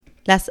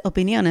Las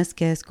opiniones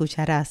que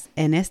escucharás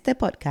en este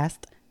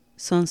podcast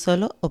son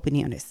solo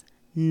opiniones.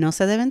 No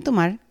se deben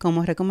tomar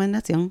como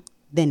recomendación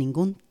de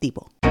ningún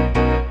tipo.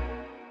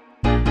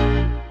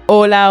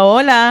 Hola,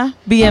 hola.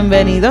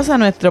 Bienvenidos a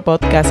nuestro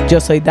podcast.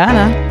 Yo soy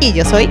Dana. Y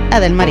yo soy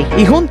Adelmarí.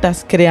 Y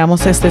juntas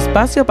creamos este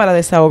espacio para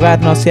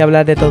desahogarnos y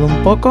hablar de todo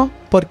un poco,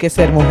 porque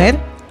ser mujer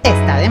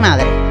está de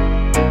madre.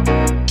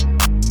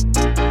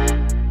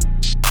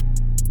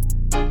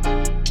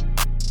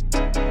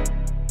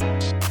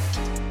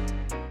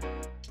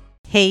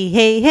 Hey,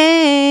 hey,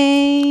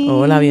 hey.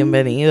 Hola,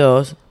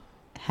 bienvenidos.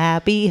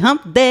 Happy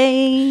Hump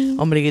Day.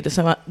 Ombliguito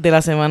de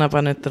la semana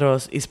para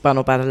nuestros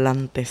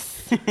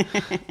hispanoparlantes.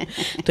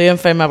 Estoy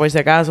enferma por si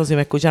acaso, si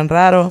me escuchan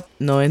raro.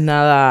 No es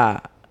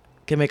nada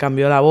que me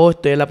cambió la voz,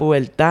 estoy en la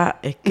pubertad,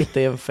 es que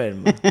estoy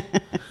enferma.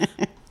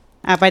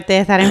 Aparte de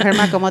estar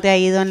enferma, ¿cómo te ha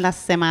ido en la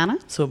semana?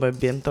 Súper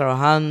bien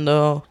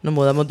trabajando, nos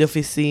mudamos de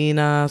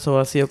oficina, eso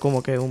ha sido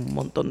como que un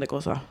montón de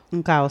cosas.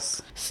 Un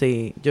caos.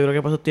 Sí, yo creo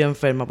que por eso estoy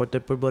enferma, por todo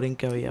el polvorín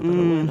que había, pero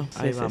bueno,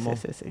 ahí vamos.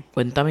 Sí.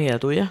 Cuéntame, ¿y la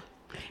tuya?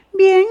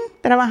 Bien,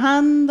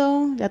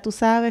 trabajando, ya tú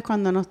sabes,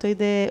 cuando no estoy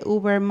de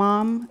Uber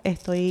Mom,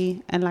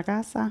 estoy en la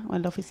casa o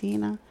en la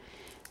oficina.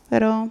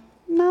 Pero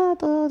nada,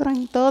 todo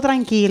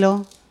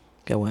tranquilo.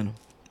 Qué bueno,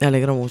 me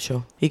alegro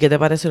mucho. ¿Y qué te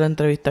pareció la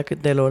entrevista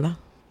de Lola?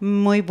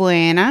 Muy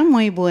buena,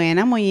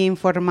 muy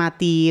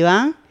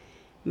informativa.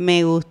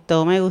 Me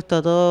gustó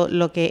todo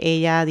lo que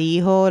ella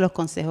dijo, los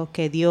consejos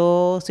que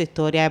dio. Su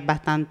historia es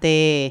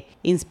bastante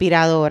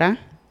inspiradora.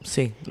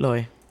 Sí, lo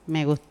es.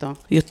 Me gustó.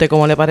 ¿Y usted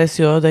cómo le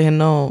pareció?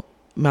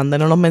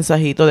 Mándenos los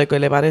mensajitos de qué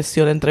le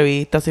pareció la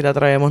entrevista, si la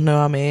traemos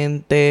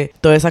nuevamente.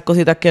 Todas esas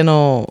cositas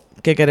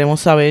que queremos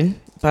saber,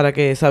 para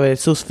que saber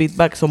sus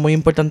feedbacks son muy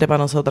importantes para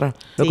nosotras.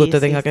 Lo que usted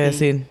tenga que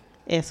decir.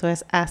 Eso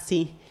es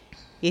así.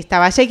 Y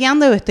estaba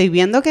chequeando y estoy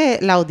viendo que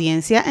la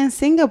audiencia en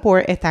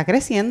Singapur está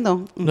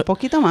creciendo un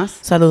poquito más.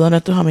 Saludos a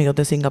nuestros amigos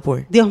de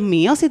Singapur. Dios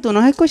mío, si tú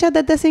nos escuchas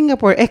desde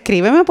Singapur,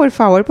 escríbeme por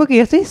favor, porque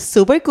yo estoy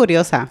súper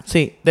curiosa.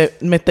 Sí,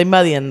 me está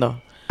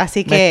invadiendo.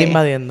 Así que me está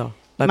invadiendo.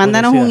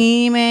 Mándanos un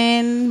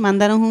email,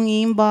 mándanos un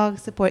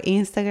inbox por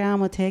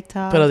Instagram o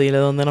TikTok. Pero dile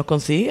dónde nos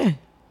consigue.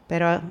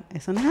 Pero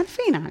eso no es al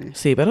final.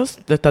 Sí, pero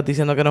te estás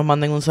diciendo que nos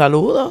manden un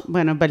saludo.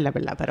 Bueno, es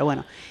verdad, pero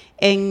bueno.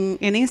 En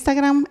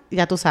Instagram,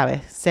 ya tú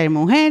sabes,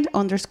 sermujer_EDM.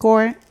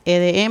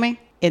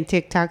 En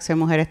TikTok, Ser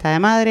Mujer Está de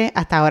Madre.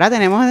 Hasta ahora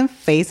tenemos un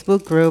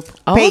Facebook group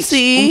page.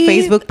 Sí. Un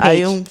Facebook page.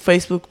 Hay un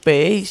Facebook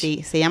page.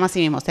 Sí, se llama así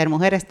mismo, Ser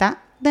Mujer Está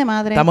de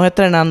Madre. Estamos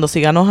estrenando.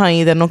 Síganos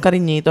ahí, dennos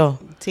cariñitos.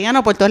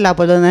 Síganos por todos lados,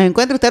 por donde nos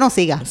encuentre, usted nos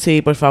siga.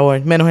 Sí, por favor.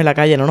 Menos en la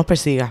calle, no nos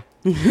persiga.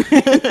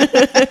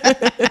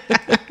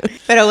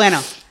 Pero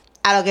bueno,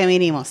 a lo que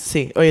vinimos.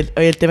 Sí, hoy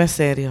el tema es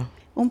serio.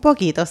 Un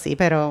poquito, sí,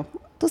 pero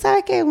tú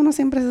sabes que uno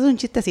siempre hace un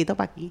chistecito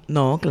para aquí.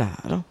 No,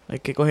 claro. Hay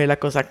que coger las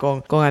cosas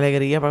con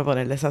alegría para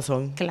ponerle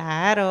sazón.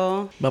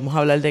 Claro. Vamos a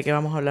hablar de qué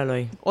vamos a hablar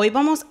hoy. Hoy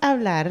vamos a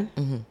hablar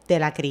de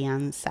la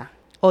crianza.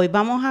 Hoy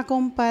vamos a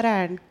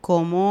comparar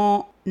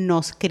cómo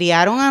nos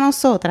criaron a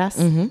nosotras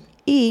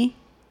y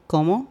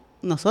cómo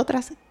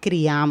nosotras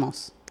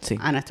criamos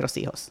a nuestros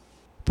hijos.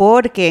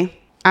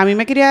 Porque a mí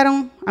me crió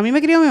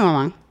mi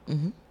mamá.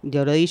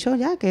 Yo lo he dicho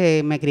ya,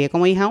 que me crié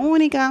como hija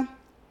única.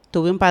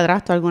 Tuve un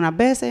padrastro algunas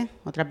veces,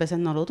 otras veces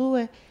no lo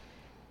tuve.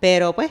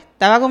 Pero pues,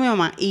 estaba con mi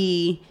mamá.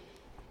 Y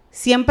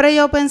siempre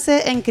yo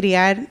pensé en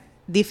criar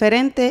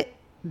diferente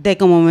de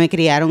como me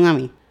criaron a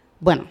mí.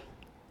 Bueno,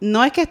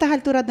 no es que a estas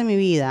alturas de mi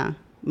vida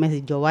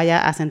yo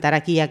vaya a sentar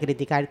aquí a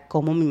criticar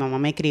cómo mi mamá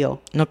me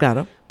crió. No,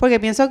 claro. Porque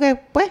pienso que,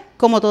 pues,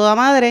 como toda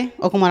madre,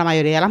 o como la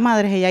mayoría de las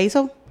madres, ella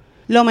hizo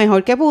lo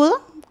mejor que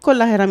pudo con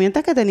las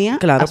herramientas que tenía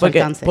a su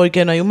alcance.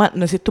 Porque no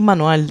existe un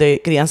manual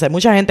de crianza. Hay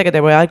mucha gente que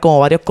te puede dar como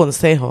varios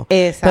consejos.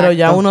 Exacto. Pero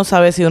ya uno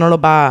sabe si uno los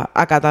va a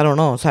acatar o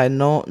no. O sea,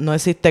 no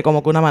existe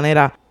como que una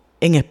manera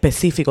en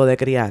específico de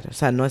criar. O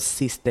sea, no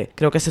existe.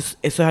 Creo que eso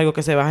es algo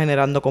que se va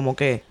generando como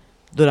que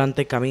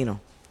durante el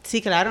camino.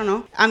 Sí, claro,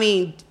 ¿no? A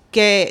mí,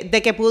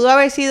 de que pudo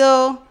haber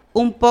sido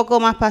un poco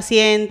más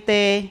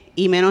paciente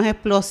y menos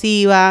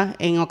explosiva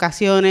en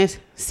ocasiones,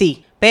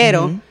 sí.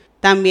 Pero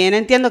también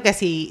entiendo que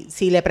si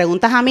le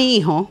preguntas a mi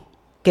hijo,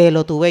 que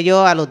lo tuve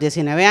yo a los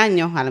 19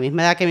 años, a la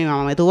misma edad que mi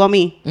mamá me tuvo a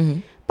mí,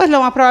 pues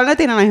lo más probable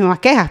tiene las mismas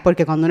quejas,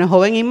 porque cuando uno es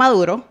joven e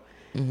inmaduro,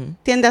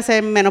 tiende a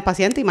ser menos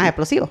paciente y más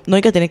explosivo. No,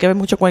 y que tiene que ver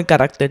mucho con el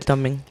carácter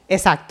también.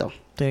 Exacto.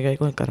 Tiene que ver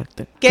con el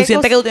carácter. ¿Tú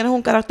sientes que tú tienes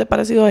un carácter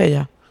parecido a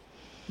ella?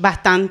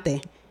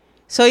 Bastante.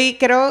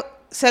 Creo,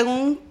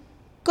 según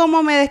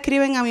cómo me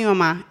describen a mi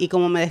mamá y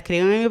cómo me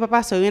describen a mi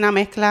papá, soy una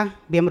mezcla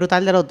bien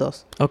brutal de los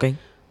dos. Ok.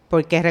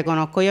 Porque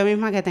reconozco yo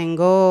misma que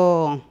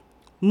tengo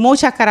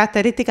muchas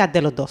características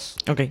de los dos.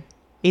 Ok.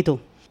 ¿Y tú?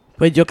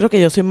 Pues yo creo que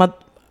yo soy más...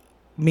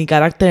 Mi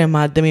carácter es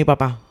más de mi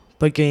papá.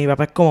 Porque mi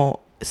papá es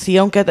como... Sí,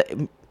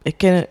 es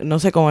que no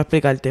sé cómo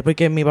explicarte.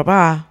 Porque mi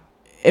papá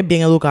es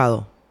bien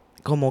educado.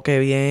 Como que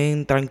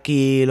bien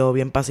tranquilo,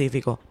 bien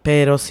pacífico.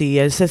 Pero si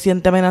él se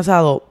siente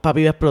amenazado,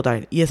 papi va a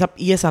explotar. Y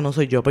esa no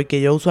soy yo.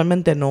 Porque yo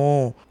usualmente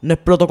no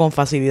exploto con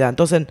facilidad.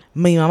 Entonces,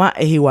 mi mamá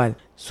es igual.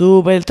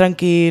 Súper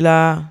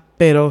tranquila.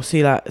 Pero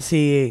si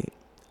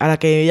a la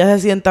que ella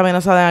se sienta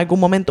amenazada en algún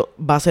momento,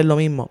 va a ser lo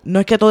mismo. No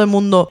es que todo el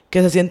mundo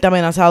que se siente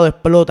amenazado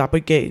explota,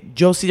 porque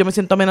si yo me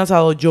siento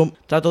amenazado, yo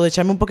trato de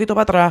echarme un poquito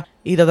para atrás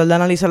y tratar de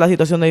analizar la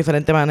situación de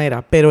diferente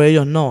manera, pero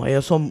ellos no,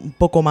 ellos son un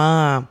poco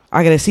más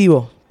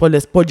agresivos,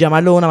 por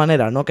llamarlo de una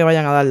manera, no que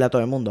vayan a darle a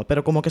todo el mundo,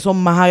 pero como que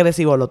son más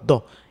agresivos los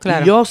dos.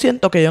 Claro. Y yo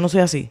siento que yo no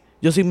soy así,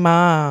 yo soy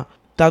más,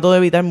 trato de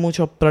evitar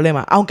muchos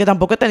problemas, aunque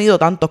tampoco he tenido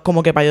tantos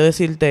como que para yo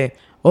decirte,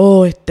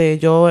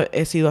 yo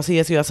he sido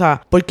así,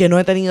 porque no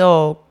he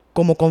tenido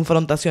como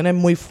confrontaciones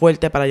muy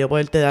fuertes para yo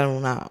poderte dar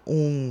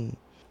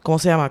 ¿cómo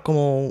se llama?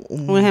 Como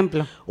un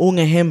ejemplo. Un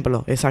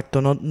ejemplo,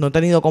 exacto. No he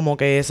tenido como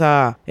que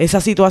esa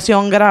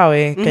situación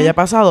grave que haya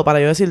pasado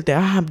para yo decirte,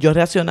 yo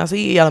reacciono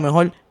así y a lo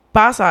mejor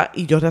pasa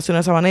y yo reacciono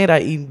de esa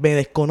manera y me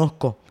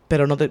desconozco.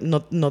 Pero no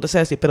te sé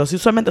decir. Pero sí,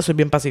 usualmente soy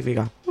bien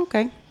pacífica. Ok.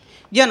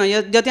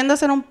 Yo tiendo a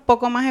ser un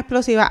poco más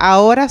explosiva.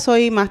 Ahora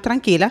soy más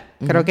tranquila.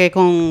 Creo que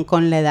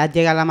con la edad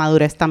llega la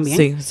madurez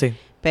también. Sí.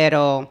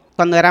 Pero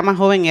cuando era más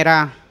joven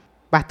era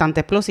bastante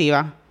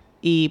explosiva.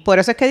 Y por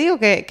eso es que digo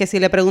que si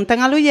le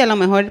preguntan a Luigi, a lo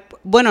mejor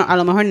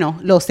no,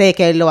 lo sé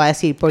que él lo va a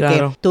decir,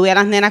 porque tuve a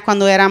las nenas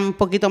cuando eran un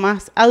poquito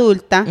más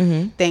adultas,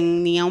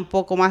 tenía un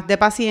poco más de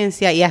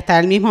paciencia y hasta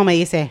él mismo me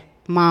dice,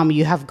 Mom,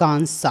 you have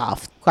gone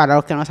soft. Para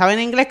los que no saben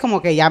inglés,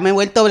 como que ya me he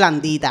vuelto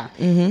blandita.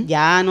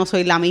 Ya no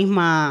soy la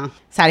misma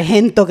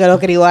sargento que lo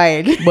crió a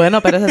él.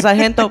 Bueno, pero ese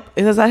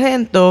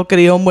sargento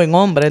crió un buen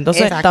hombre,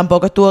 entonces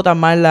tampoco estuvo tan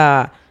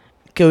mal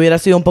que hubiera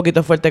sido un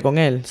poquito fuerte con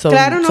él.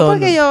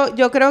 Porque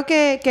yo creo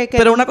que...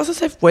 Pero una cosa es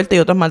ser fuerte y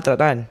otra es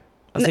maltratar.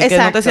 Así que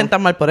no te sientas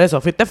mal por eso.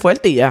 Fuiste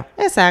fuerte y ya.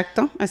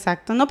 Exacto.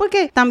 No,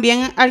 porque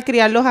también al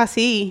criarlos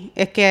así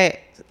es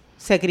que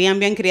se crían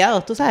bien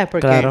criados, tú sabes,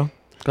 porque...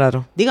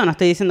 Claro. Digo, no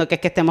estoy diciendo que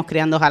es que estemos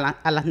criando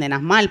a las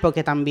nenas mal,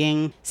 porque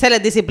también se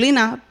les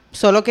disciplina,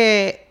 solo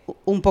que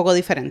un poco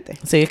diferente.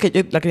 Sí, es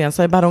que la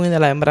crianza del varón y de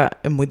la hembra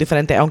es muy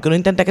diferente. Aunque uno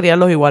intente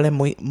criarlos igual, es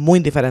muy,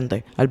 muy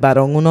diferente. Al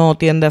varón uno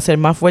tiende a ser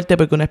más fuerte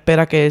porque uno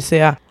espera que él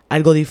sea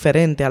algo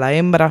diferente. A la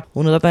hembra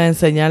uno trata de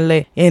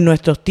enseñarle en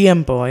nuestros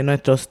tiempos,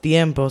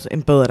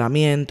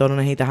 empoderamiento, no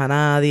necesitas a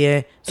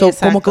nadie.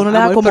 Como que uno le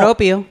da como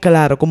propio.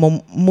 Claro,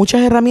 como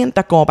muchas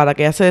herramientas como para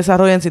que ellas se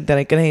desarrollen sin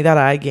tener que necesitar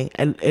a alguien.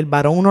 El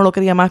varón uno lo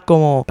cría más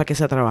como para que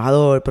sea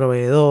trabajador,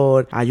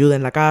 proveedor, ayude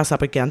en la casa,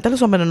 porque antes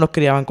los hombres no los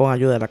criaban con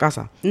ayuda en la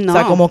casa. No. O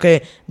sea, como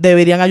que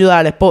deberían ayudar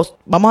al esposo.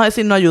 Vamos a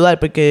decir no ayudar,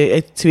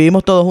 porque si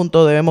vivimos todos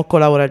juntos debemos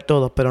colaborar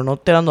todos, pero no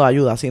te dando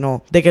ayuda,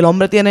 sino de que el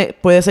hombre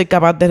puede ser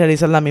capaz de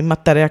realizar las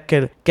mismas tareas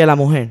que la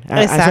mujer.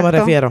 A eso me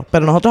refiero.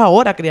 Pero nosotros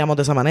ahora criamos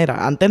de esa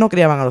manera. Antes no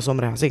criaban a los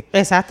hombres así.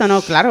 Exacto,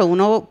 no, claro.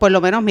 Uno, por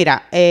lo menos,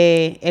 mira,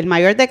 el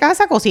mayor de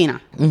casa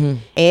cocina.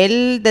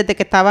 Él, desde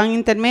que estaba en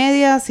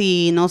intermedia,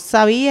 si no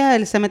sabía,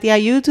 él se metía a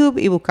YouTube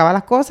y buscaba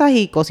las cosas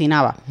y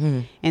cocinaba.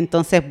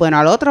 Entonces, bueno,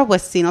 al otro,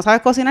 pues, si no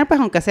sabes cocinar,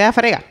 pues, aunque sea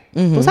frega.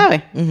 Tú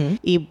sabes.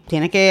 Y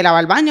tienes que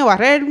lavar el baño,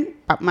 barrer,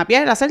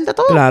 mapear, hacer de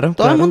todo. Claro.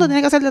 Todo el mundo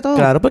tiene que hacer de todo.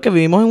 Claro, porque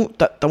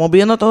estamos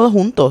viviendo todos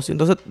juntos.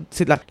 Entonces,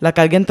 si la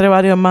carga entre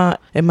varios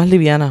es más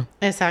liviana.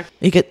 Exacto.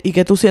 ¿Y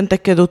qué tú sientes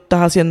que tú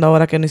estás haciendo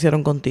ahora que no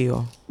hicieron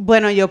contigo?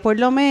 Bueno, yo por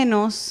lo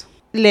menos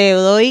le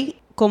doy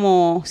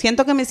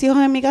siento que mis hijos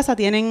en mi casa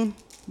tienen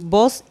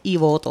voz y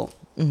voto.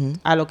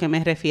 A lo que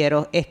me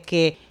refiero es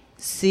que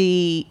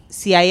si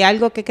hay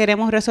algo que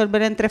queremos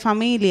resolver entre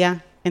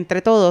familia,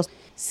 entre todos,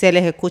 se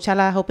les escucha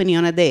las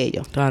opiniones de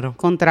ellos. Claro.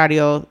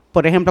 Contrario,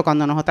 por ejemplo,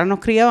 cuando nosotras nos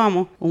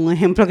criábamos, un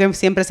ejemplo que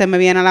siempre se me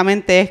viene a la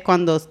mente es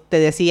cuando te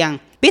decían,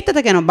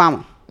 vístete que nos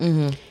vamos.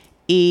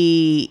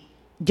 Y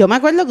yo me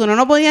acuerdo que uno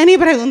no podía ni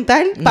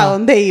preguntar para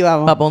dónde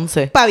íbamos. Para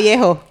Ponce. Para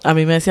viejo. A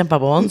mí me decían para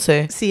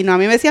Ponce. Sí, no, a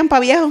mí me decían para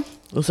viejo.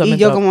 Y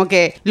yo como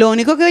que lo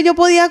único que yo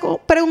podía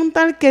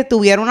preguntar que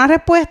tuviera una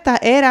respuesta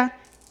era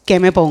 ¿qué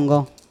me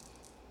pongo?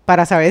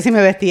 Para saber si me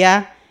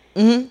vestía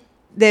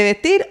de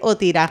vestir o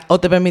tirar. ¿O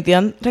te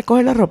permitían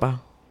recoger la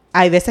ropa?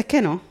 Hay veces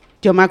que no.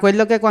 Yo me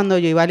acuerdo que cuando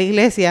yo iba a la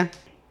iglesia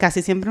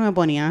casi siempre me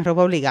ponía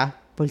ropa obligada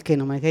porque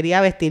no me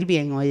quería vestir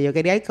bien. Oye, yo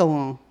quería ir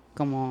como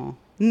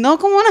no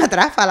como una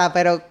tráfala,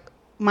 pero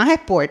más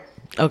sport.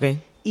 Ok.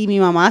 Y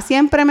mi mamá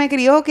siempre me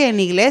crió que en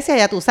la iglesia,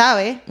 ya tú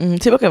sabes.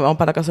 Sí, porque vamos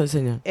para la casa del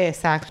Señor.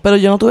 Exacto. Pero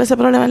yo no tuve ese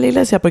problema en la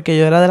iglesia porque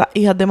yo era de las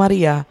hijas de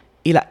María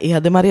y las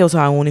hijas de María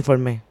usaban un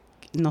uniforme.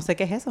 No sé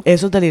qué es eso.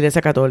 Eso es de la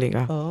iglesia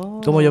católica.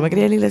 Como yo me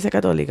crié en la iglesia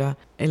católica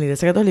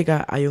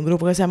hay un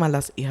grupo que se llama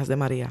las hijas de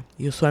María.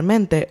 Y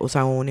usualmente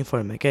usan un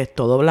uniforme que es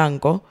todo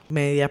blanco,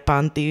 medias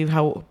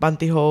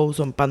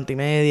pantyhose o panty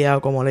media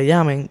o como le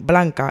llamen,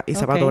 blanca y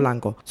zapato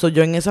blanco.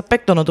 Yo en ese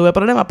aspecto no tuve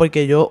problema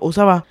porque yo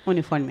usaba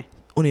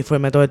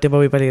uniforme todo el tiempo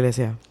para la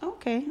iglesia.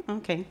 Ok.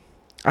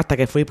 Hasta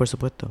que fui, por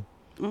supuesto.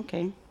 Ok.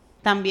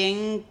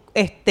 También,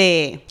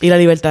 Y la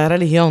libertad de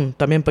religión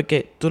también,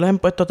 porque tú les has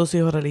impuesto a tus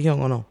hijos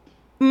religión, ¿o no?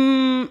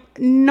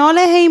 No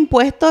les he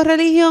impuesto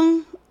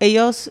religión.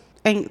 Ellos,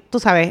 tú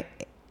sabes,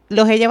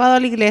 los he llevado a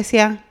la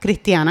iglesia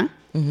cristiana.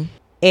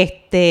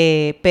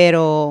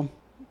 Pero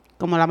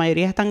como la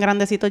mayoría están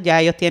grandecitos, ya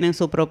ellos tienen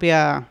su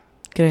propia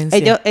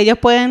creencia. Ellos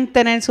pueden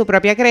tener su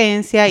propia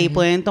creencia y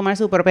pueden tomar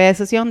su propia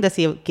decisión de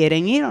si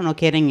quieren ir o no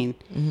quieren ir.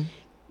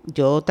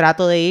 yo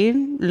trato de ir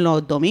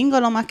los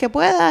domingos lo más que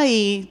pueda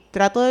y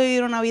trato de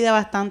vivir una vida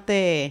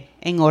bastante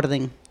en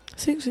orden.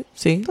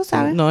 Sí. ¿Tú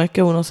sabes? No es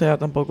que uno sea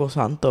tampoco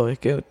santo, es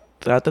que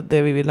trates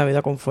de vivir la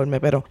vida conforme.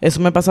 Pero eso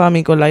me pasaba a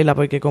mí con Laila,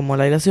 porque como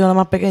Laila ha sido la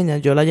más pequeña,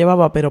 yo la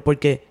llevaba, pero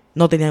porque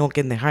no tenía con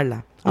quién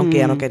dejarla, aunque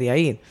ella no quería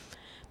ir.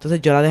 Entonces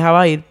yo la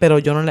dejaba ir, pero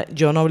yo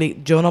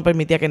no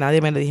permitía que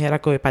nadie me le dijera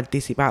que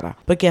participara.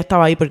 Porque ella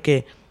estaba ahí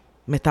porque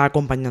me estaba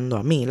acompañando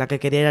a mí. La que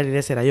quería ir a la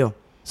iglesia era yo.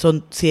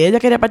 Si ella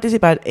quería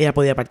participar, ella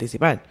podía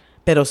participar.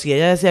 Pero si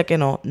ella decía que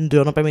no,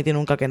 yo no permití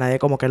nunca que nadie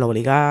como que lo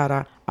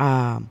obligara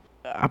a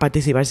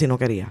participar si no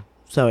quería.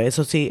 ¿Sabes?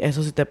 Eso sí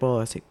te puedo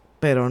decir.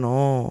 Pero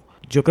no...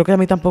 Yo creo que a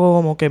mí tampoco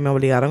como que me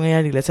obligaron a ir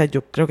a la iglesia.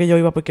 Yo creo que yo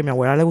iba porque a mi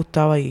abuela le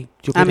gustaba y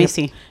yo quería, a mí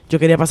sí. Yo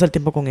quería pasar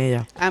tiempo con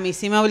ella. A mí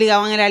sí me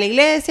obligaban a ir a la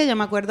iglesia. Yo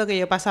me acuerdo que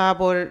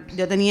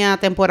yo tenía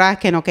temporadas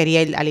que no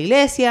quería ir a la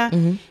iglesia,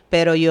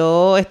 pero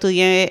yo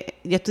estudié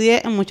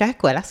en muchas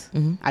escuelas.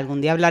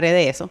 Algún día hablaré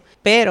de eso.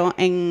 Pero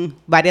en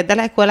varias de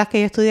las escuelas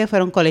que yo estudié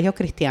fueron colegios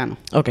cristianos.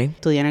 Okay.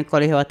 Estudié en el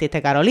Colegio Bautista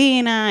de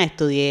Carolina,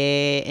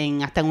 estudié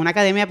hasta en una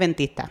academia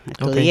adventista.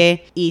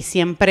 Estudié y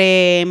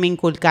siempre me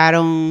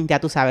inculcaron, ya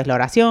tú sabes, la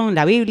oración,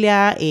 la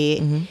Biblia.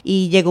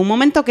 Y llegó un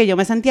momento que yo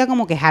me sentía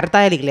como que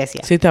harta de la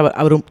iglesia. Sí, te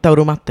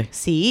abrumaste.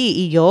 Sí,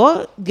 y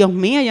yo, Dios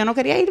mío, yo no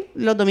quería ir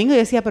los domingos. Yo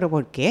decía, ¿pero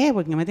por qué?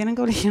 ¿Por qué me tienen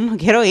que obligar? No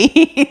quiero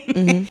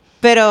ir.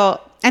 Pero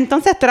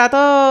entonces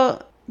trato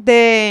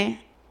de...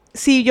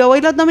 Si yo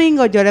voy los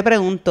domingos, yo le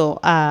pregunto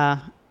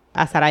a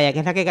Saraya, que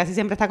es la que casi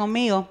siempre está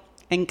conmigo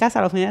en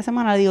casa los fines de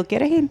semana, le digo,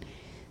 ¿quieres ir?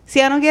 Si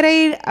ella no quiere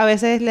ir, a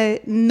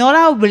veces no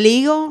la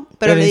obligo,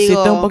 pero le digo...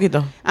 insiste un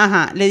poquito.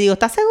 Ajá, le digo,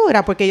 ¿estás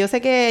segura? Porque yo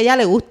sé que a ella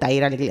le gusta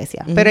ir a la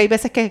iglesia. Pero hay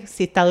veces que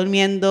si está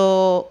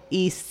durmiendo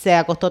y se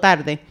acostó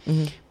tarde,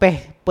 pues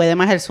puede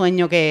más el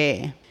sueño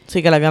que...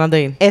 Sí, que las ganas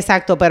de ir.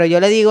 Exacto, pero yo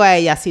le digo a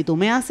ella, si tú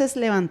me haces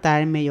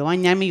levantarme, yo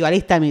bañarme, yo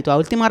alistarme, y tú a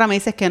última hora me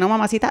dices que no,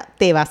 mamacita,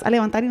 te vas a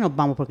levantar y nos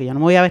vamos, porque yo no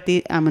me voy a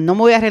vestir, no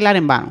me voy a arreglar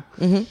en vano.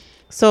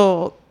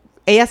 So,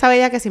 ella sabe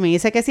ya que si me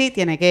dice que sí,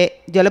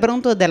 yo le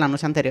pregunto desde la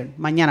noche anterior,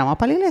 mañana vamos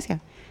para la iglesia.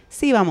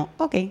 Sí, vamos,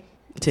 ok.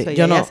 Sí, So,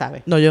 yo no, ella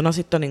sabe. no, yo no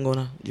asisto a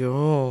ninguna.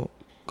 Yo,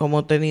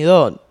 como he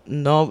tenido,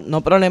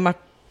 no problemas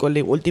con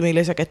la última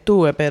iglesia que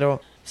estuve,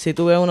 pero sí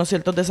tuve unos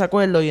ciertos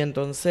desacuerdos y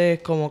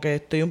entonces como que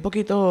estoy un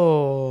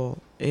poquito,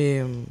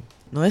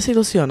 no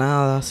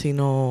desilusionada,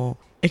 sino...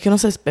 Es que no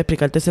sé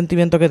explicarte el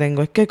sentimiento que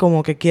tengo. Es que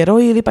como que quiero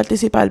ir y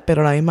participar,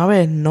 pero a la misma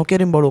vez no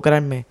quiero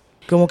involucrarme.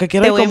 Como que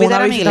quiero ir como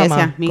una visita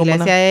más. Mi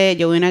iglesia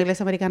yo voy a una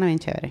iglesia americana bien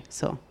chévere.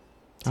 So,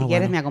 si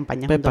quieres me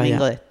acompañas un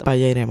domingo de esto. Para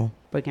allá iremos.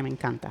 Porque me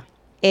encanta.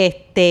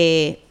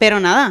 Pero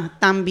nada,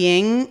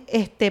 también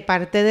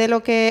parte de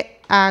lo que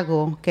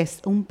hago, que es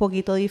un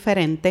poquito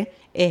diferente,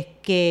 es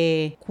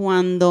que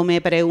cuando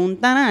me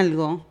preguntan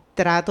algo,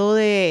 trato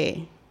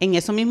de... En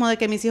eso mismo de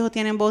que mis hijos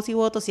tienen voz y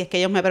voto, si es que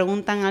ellos me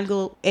preguntan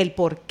algo, el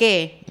por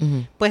qué,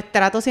 pues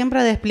trato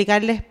siempre de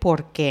explicarles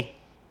por qué.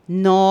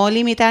 No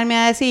limitarme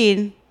a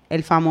decir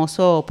el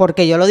famoso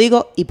porque yo lo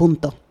digo y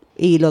punto.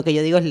 Y lo que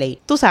yo digo es ley.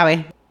 Tú sabes,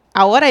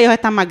 ahora ellos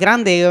están más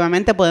grandes y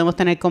obviamente podemos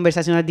tener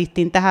conversaciones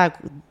distintas a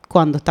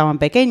cuando estaban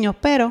pequeños,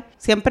 pero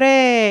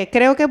siempre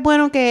creo que es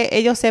bueno que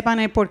ellos sepan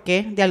el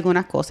porqué de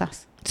algunas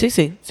cosas.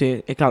 Sí,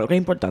 claro que es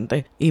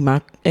importante. Y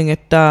más en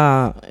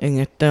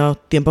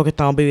estos tiempos que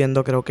estamos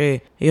viviendo, creo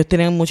que ellos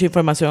tienen mucha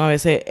información a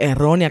veces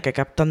errónea que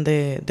captan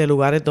de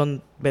lugares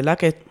donde, ¿verdad?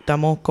 Que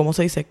estamos, ¿cómo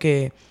se dice?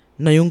 Que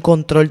no hay un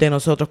control de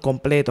nosotros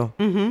completo.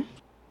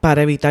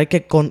 Para evitar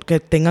que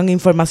tengan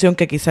información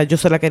que quizás yo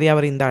se la quería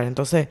brindar.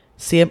 Entonces,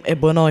 sí es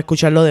bueno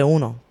escucharlo de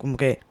uno. Como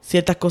que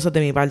ciertas cosas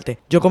de mi parte.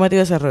 Yo he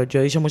cometido ese error.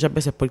 Yo he dicho muchas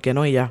veces, ¿por qué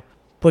no? Y ya.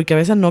 Porque a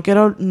veces no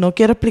quiero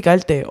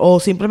explicarte.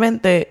 O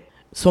simplemente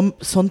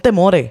son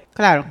temores.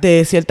 Claro.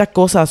 De ciertas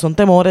cosas. Son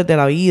temores de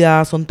la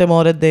vida. Son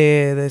temores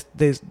de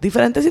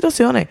diferentes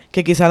situaciones.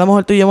 Que quizás a lo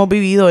mejor tú y yo hemos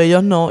vivido,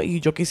 ellos no.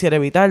 Y yo quisiera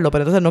evitarlo.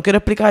 Pero entonces no quiero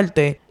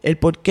explicarte el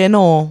por qué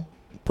no.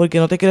 Porque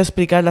no te quiero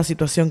explicar la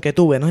situación que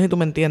tuve. No sé si tú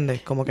me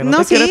entiendes. Como que no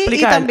te quiero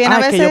explicar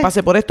es que yo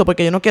pasé por esto.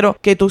 Porque yo no quiero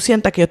que tú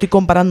sientas que yo estoy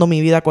comparando mi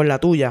vida con la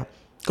tuya.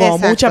 Como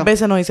muchas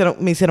veces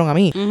me hicieron a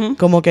mí.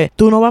 Como que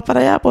tú no vas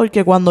para allá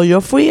porque cuando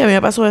yo fui a mí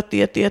me pasó esto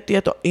y esto y esto y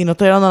esto. Y no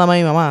estoy hablando nada más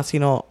de mi mamá,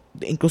 sino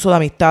incluso de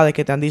amistades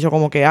que te han dicho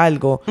como que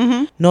algo.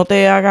 No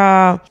te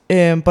haga...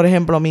 por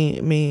ejemplo,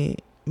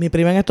 mi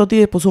prima en estos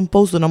días puso un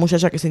post de una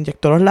muchacha que se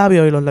inyectó los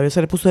labios y los labios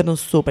se le pusieron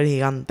súper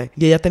gigantes.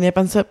 Y ella tenía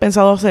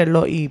pensado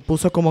hacerlo y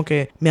puso como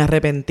que me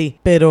arrepentí.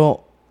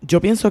 Pero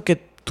yo pienso que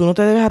tú no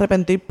te debes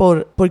arrepentir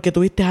porque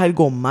tuviste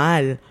algo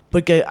mal.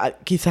 Porque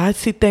quizás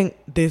existen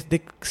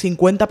desde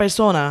 50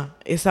 personas,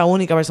 esa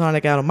única persona le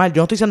quedaron mal.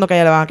 Yo no estoy diciendo que a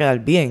ella le van a quedar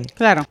bien.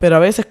 Claro. Pero a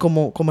veces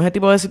como ese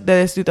tipo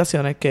de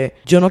situaciones que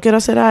yo quiero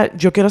hacer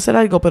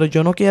algo, pero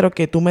yo no quiero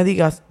que tú me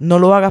digas, no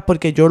lo hagas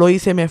porque yo lo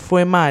hice y me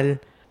fue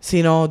mal.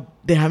 Sino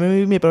déjame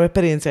vivir mi propia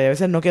experiencia. Y a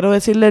veces no quiero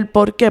decirle el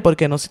por qué,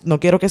 porque no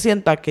quiero que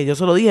sienta que yo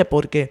se lo dije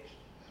porque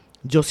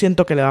yo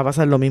siento que le va a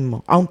pasar lo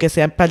mismo, aunque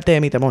sea parte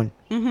de mi temor,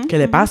 que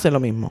le pase lo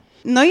mismo.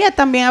 No, y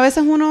también a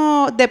veces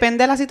uno,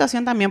 depende de la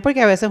situación también,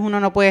 porque a veces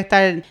uno no puede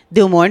estar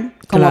de humor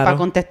como para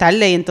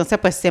contestarle, y entonces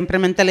pues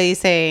simplemente le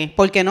dice,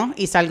 ¿por qué no?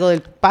 Y salgo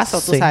del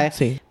paso, tú sabes.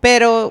 Sí.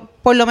 Pero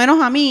por lo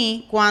menos a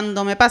mí,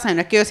 cuando me pasa,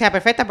 no es que yo sea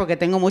perfecta, porque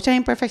tengo muchas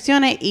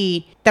imperfecciones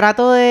y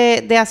trato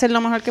de hacer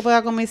lo mejor que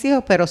pueda con mis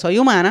hijos, pero soy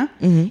humana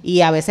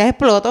y a veces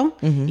exploto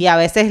y a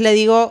veces le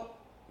digo,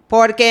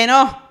 ¿por qué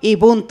no? Y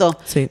punto.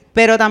 Sí.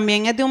 Pero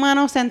también es de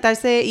humano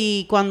sentarse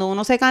y cuando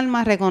uno se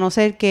calma,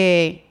 reconocer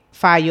que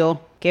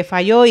falló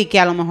y que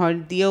a lo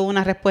mejor dio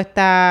una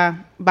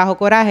respuesta bajo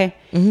coraje.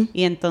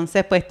 Y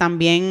entonces, pues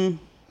también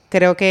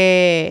creo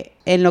que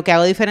en lo que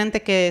hago diferente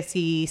es que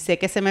si sé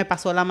que se me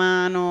pasó la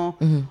mano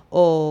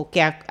o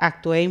que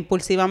actué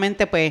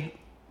impulsivamente, pues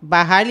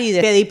bajar y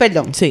pedir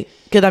perdón. Sí,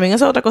 que también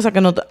esa es otra cosa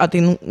que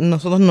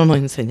nosotros no nos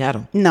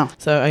enseñaron. No. O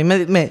sea, a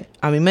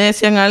mí me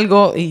decían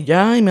algo y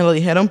y me lo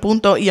dijeron,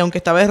 punto. Y aunque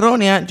estaba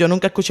errónea, yo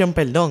nunca escuché un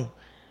perdón.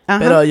 Ajá.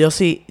 Pero yo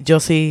sí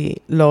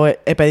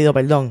he pedido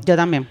perdón. Yo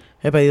también.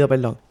 He pedido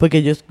perdón.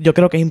 Porque yo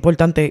creo que es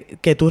importante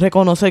que tú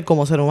reconoces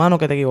como ser humano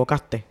que te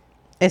equivocaste.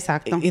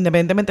 Exacto.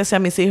 Independientemente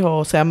sean mis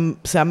hijos, sean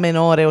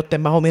menores o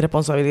estén bajo mi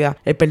responsabilidad,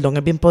 el perdón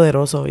es bien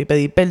poderoso. Y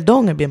pedir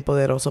perdón es bien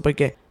poderoso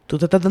porque tú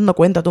te estás dando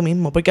cuenta tú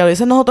mismo. Porque a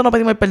veces nosotros no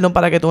pedimos el perdón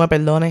para que tú me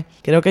perdones.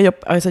 Creo que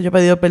a veces yo he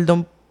pedido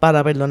perdón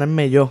para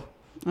perdonarme yo.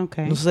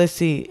 Okay. No sé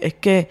si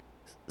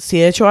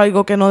he hecho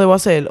algo que no debo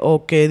hacer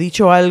o que he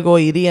dicho algo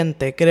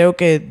hiriente, creo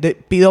que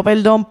pido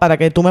perdón para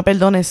que tú me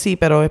perdones, sí,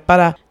 pero es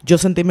para yo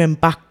sentirme en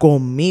paz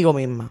conmigo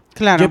misma.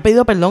 Claro. Yo he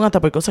pedido perdón hasta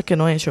por cosas que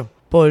no he hecho.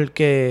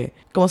 Porque,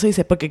 ¿cómo se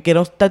dice? Porque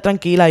quiero estar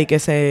tranquila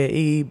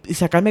y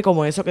sacarme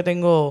como eso que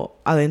tengo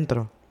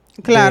adentro.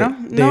 Claro.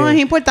 No, es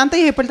importante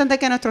y es importante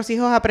que nuestros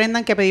hijos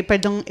aprendan que pedir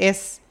perdón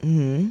es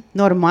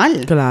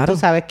normal. Claro. Tú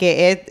sabes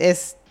que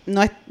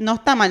no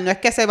está mal, no es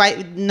que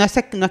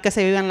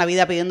se vivan la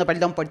vida pidiendo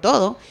perdón por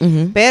todo,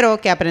 pero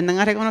que aprendan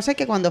a reconocer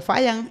que cuando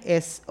fallan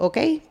es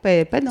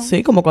pedir perdón.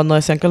 Sí, como cuando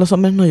decían que los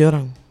hombres no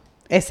lloran.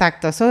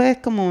 Exacto, eso es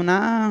como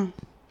una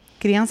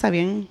crianza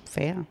bien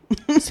fea.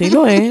 Sí,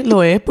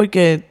 lo es,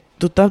 porque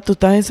tú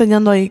estás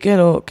enseñando ahí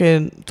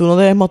que tú no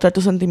debes mostrar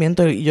tus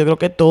sentimientos y yo creo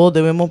que todos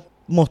debemos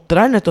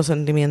mostrar nuestros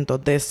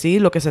sentimientos,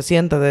 decir lo que se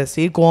siente,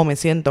 decir cómo me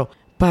siento,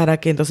 para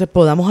que entonces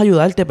podamos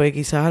ayudarte, porque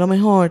quizás a lo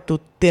mejor tú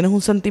tienes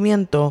un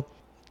sentimiento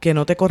que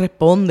no te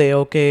corresponde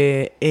o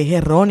que es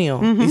erróneo.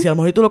 Y si a lo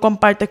mejor tú lo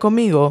compartes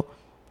conmigo,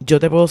 yo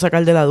te puedo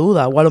sacar de la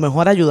duda o a lo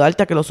mejor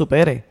ayudarte a que lo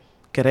supere,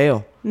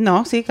 creo.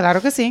 No, sí,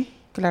 claro que sí.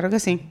 Claro que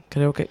sí.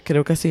 Creo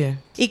que así es.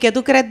 ¿Y qué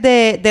tú crees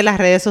de las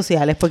redes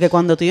sociales? Porque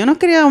cuando tú y yo nos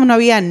criamos no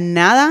había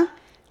nada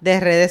de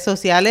redes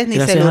sociales, ni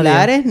Gracias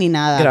celulares, ni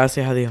nada.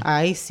 Gracias a Dios.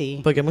 Ay, sí.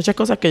 Porque hay muchas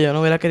cosas que yo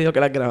no hubiera querido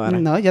que las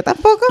grabaran. No, yo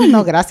tampoco.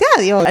 No, gracias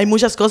a Dios. Hay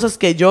muchas cosas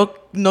que yo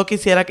no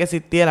quisiera que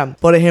existieran.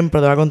 Por ejemplo,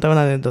 te voy a contar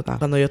una anécdota.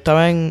 Cuando yo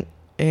estaba en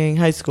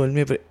high school,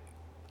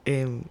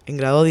 en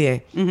grado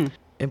 10,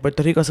 en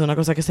Puerto Rico hace una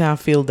cosa que se llama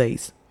Field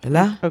Days,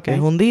 ¿verdad? Okay. Que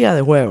es un día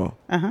de juego.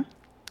 Ajá.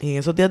 Y en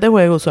esos días de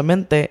juego,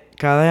 usualmente,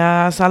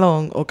 cada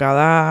salón o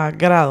cada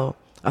grado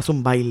hace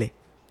un baile.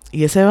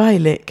 Y ese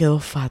baile quedó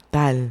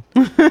fatal.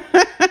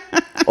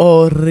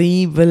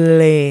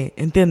 Horrible.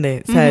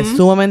 ¿Entiendes? O sea, es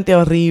sumamente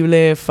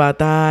horrible,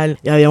 fatal.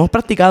 Y habíamos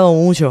practicado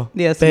mucho.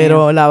 Pero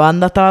mío. La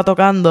banda estaba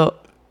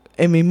tocando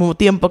el mismo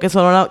tiempo que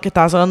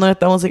estaba sonando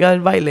esta música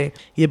del baile.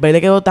 Y el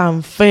baile quedó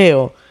tan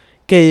feo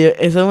que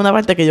eso es una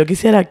parte que yo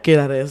quisiera que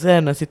las redes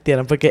sociales no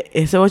existieran, porque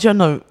ese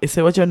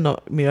bochorno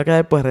me iba a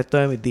quedar por el resto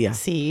de mis días.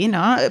 Sí,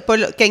 ¿no?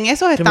 Que en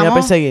eso me iba a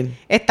perseguir.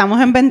 Estamos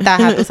en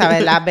ventaja, tú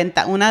sabes.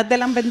 Una de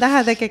las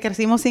ventajas de que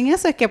crecimos sin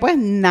eso es que pues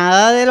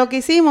nada de lo que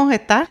hicimos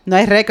no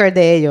hay récord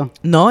de ello.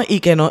 No, y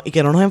que no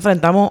nos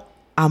enfrentamos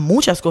a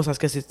muchas cosas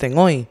que existen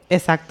hoy.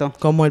 Exacto.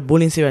 Como el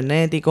bullying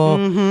cibernético,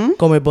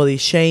 como el body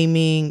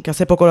shaming, que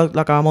hace poco lo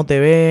acabamos de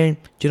ver.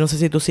 Yo no sé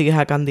si tú sigues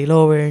a Candy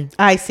Lover.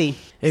 Ay, sí.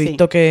 He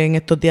visto que en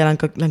estos días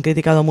la han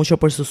criticado mucho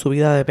por su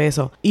subida de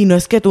peso. Y no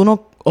es que tú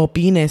no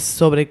opines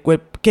sobre el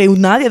cuerpo, que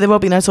nadie debe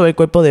opinar sobre el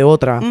cuerpo de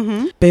otra.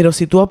 Pero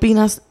si tú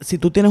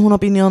tienes una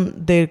opinión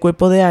del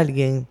cuerpo de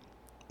alguien,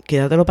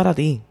 quédatelo para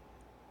ti.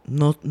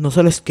 No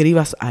se lo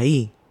escribas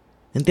ahí.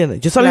 ¿Entiendes?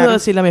 Yo he sabido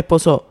decirle a mi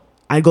esposo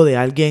algo de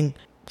alguien,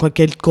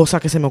 cualquier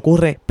cosa que se me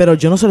ocurre, pero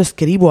yo no se lo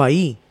escribo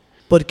ahí.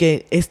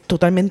 Porque es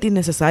totalmente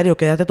innecesario.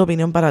 Quédate tu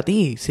opinión para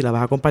ti. Si la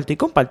vas a compartir,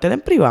 compártela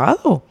en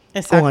privado.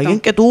 Exacto. Con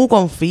alguien que tú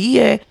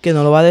confíes, que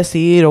no lo va a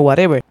decir o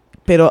whatever.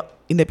 Pero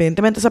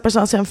independientemente de esas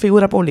personas sean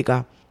figura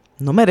pública,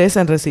 no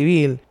merecen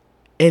recibir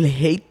el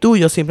hate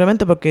tuyo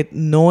simplemente porque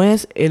no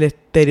es el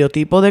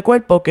estereotipo de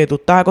cuerpo que tú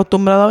estás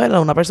acostumbrado a ver a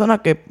una persona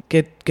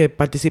que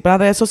participa en las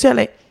redes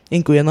sociales,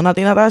 incluyendo a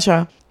Nati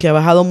Natasha, que ha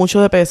bajado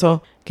mucho de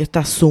peso, que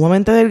está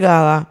sumamente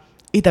delgada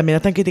y también la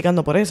están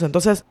criticando por eso.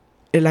 Entonces,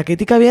 la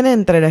crítica viene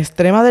entre la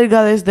extrema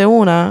delgadez de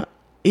una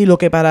y lo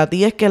que para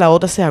ti es que la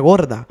otra sea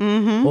gorda,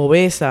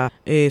 obesa,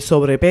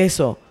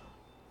 sobrepeso.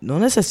 No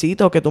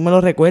necesito que tú me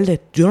lo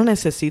recuerdes. Yo no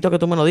necesito que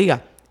tú me lo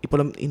digas.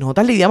 Y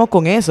nosotras lidiamos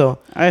con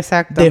eso.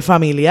 Exacto. De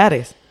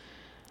familiares.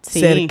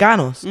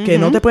 cercanos que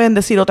no te pueden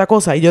decir otra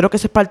cosa. Y yo creo que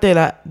eso es parte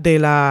de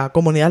la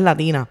comunidad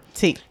latina.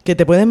 Sí. Que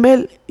te pueden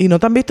ver y no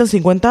te han visto en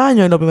 50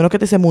 años y lo primero que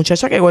te dicen,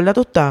 muchacha, qué gorda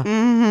tú estás.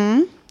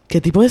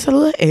 ¿Qué tipo de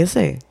salud es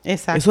ese?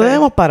 Exacto. Eso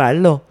debemos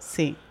pararlo.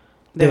 Sí,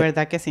 de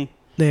verdad que sí.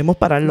 Debemos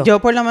pararlo. Yo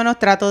por lo menos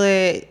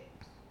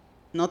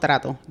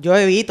yo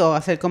evito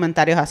hacer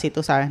comentarios así,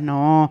 tú sabes,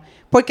 no,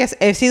 porque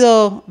he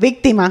sido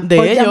víctima de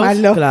por ellos,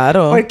 llamarlo,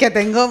 claro. porque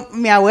tengo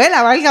mi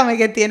abuela, válgame,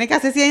 que tiene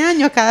casi 100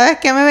 años, cada vez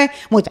que me ve,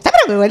 muchacha,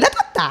 pero qué abuela tú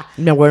estás.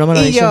 Mi abuelo me lo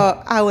ha dicho. Y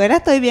yo, abuela,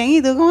 estoy bien,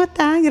 ¿y tú cómo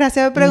estás?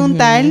 Gracias por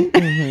preguntar.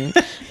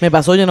 Me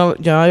pasó, yo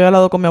había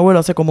hablado con mi abuelo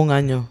hace como un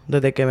año,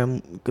 desde que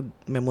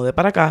me mudé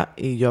para acá,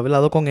 y yo he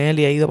hablado con él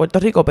y he ido a Puerto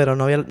Rico, pero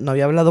no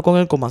había hablado con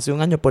él como hace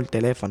un año por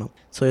teléfono.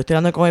 Yo estoy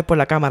hablando con él por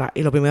la cámara,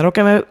 y lo primero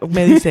que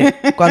me dice,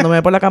 cuando me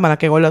ve por la cámara,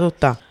 qué gorda tú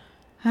estás.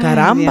 Ay,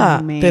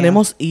 Caramba,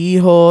 tenemos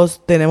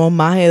hijos, tenemos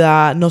más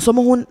edad, no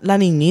somos la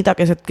niñita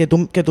que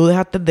tú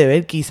dejaste de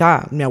ver,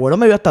 quizá. Mi abuelo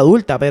me vio hasta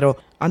adulta, pero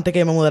antes que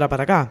yo me mudara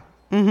para acá.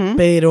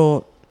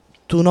 Pero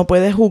tú no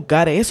puedes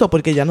juzgar eso,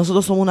 porque ya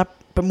nosotros somos unas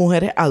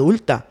mujeres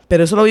adultas.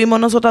 Pero eso lo vimos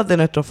nosotras de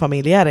nuestros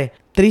familiares.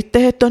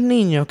 Tristes estos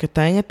niños que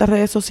están en estas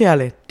redes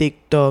sociales,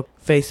 TikTok,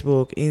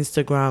 Facebook,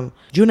 Instagram,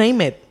 you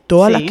name it.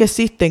 Todas las que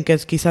existen, que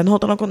quizás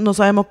nosotros no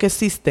sabemos que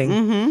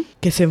existen,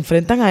 que se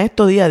enfrentan a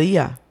esto día a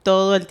día.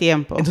 Todo el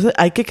tiempo. Entonces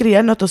hay que criar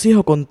a nuestros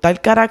hijos con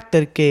tal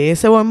carácter que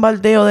ese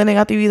bombardeo de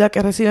negatividad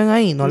que reciben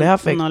ahí no les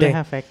afecte. No les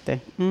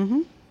afecte.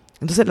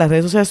 Entonces las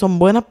redes sociales son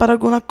buenas para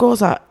algunas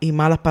cosas y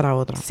malas para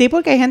otras. Sí,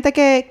 porque hay gente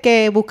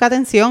que busca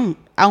atención,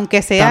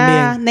 aunque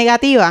sea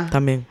negativa.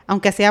 También.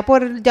 Aunque sea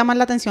por llamar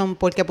la atención,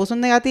 porque puso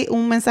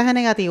un mensaje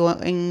negativo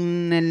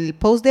en el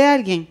post de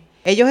alguien.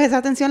 Ellos esa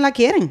atención la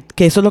quieren.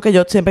 Que eso es lo que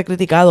yo siempre he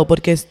criticado,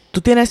 porque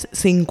tú tienes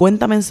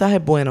 50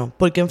 mensajes buenos.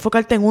 ¿Por qué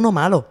enfocarte en uno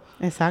malo?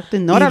 Exacto,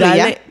 ignóralo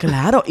ya.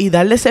 Claro, y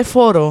darle ese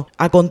foro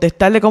a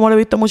contestarle, como lo he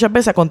visto muchas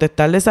veces, a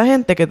contestarle a esa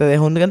gente que te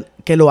dejó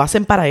que lo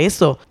hacen para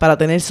eso, para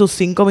tener sus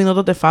 5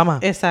 minutos de fama.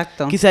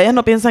 Exacto. Quizás ellas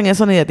no piensan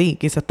eso ni de ti,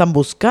 quizás están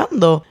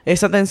buscando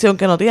esa atención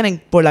que no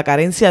tienen por la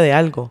carencia de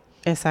algo.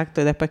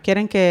 Exacto, y después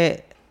quieren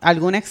que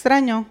algún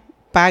extraño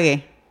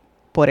pague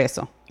por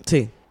eso.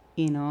 Sí.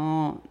 Y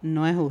no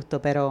es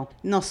justo, pero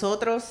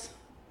nosotros,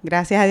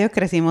 gracias a Dios,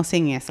 crecimos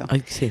sin eso.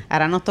 Ay, sí.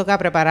 Ahora nos toca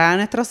preparar a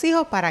nuestros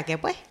hijos para que,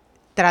 pues,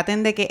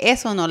 traten de que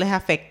eso no les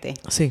afecte.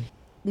 Sí.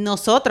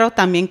 Nosotros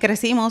también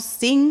crecimos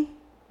sin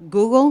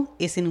Google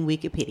y sin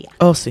Wikipedia.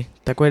 Oh, sí.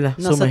 ¿Te acuerdas?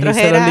 Nosotros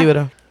Sumergirse en los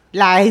libros.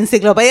 La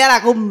enciclopedia de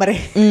la cumbre.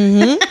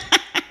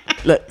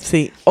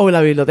 Sí. O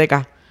la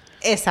biblioteca.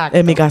 Exacto.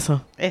 En mi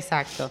caso.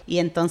 Exacto. Y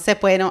entonces,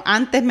 bueno,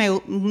 antes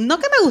no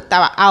que me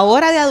gustaba.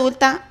 Ahora de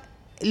adulta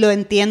lo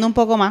entiendo un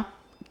poco más.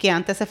 Que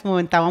antes se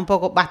fomentaba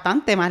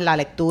bastante más la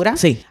lectura.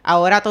 Sí.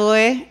 Ahora todo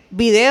es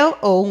video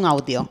o un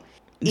audio.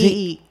 Sí.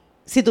 Y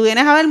si tú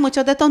vienes a ver,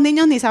 muchos de estos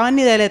niños ni saben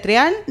ni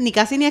deletrear, ni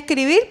casi ni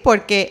escribir,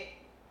 porque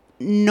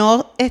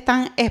no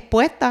están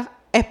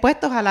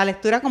expuestos a la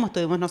lectura como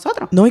estuvimos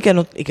nosotros. No, y que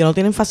no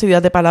tienen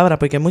facilidad de palabra,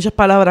 porque hay muchas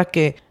palabras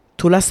que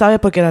tú las sabes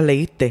porque las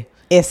leíste.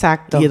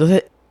 Exacto. Y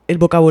entonces el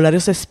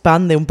vocabulario se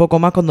expande un poco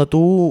más cuando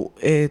tú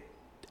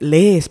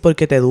lees,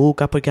 porque te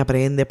educas, porque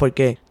aprendes,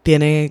 porque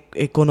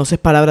conoces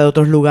palabras de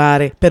otros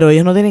lugares, pero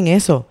ellos no tienen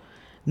eso.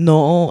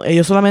 No,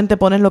 ellos solamente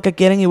ponen lo que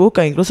quieren y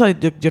buscan. Incluso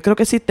yo creo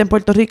que existe en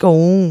Puerto Rico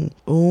un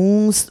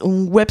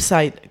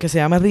website que se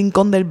llama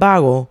Rincón del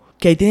Vago,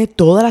 que ahí tiene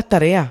todas las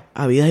tareas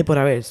habidas y por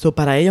haber. So,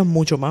 para ellos es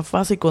mucho más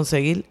fácil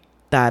conseguir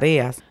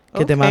tareas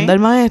que te manda el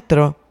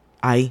maestro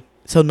ahí.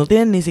 So, no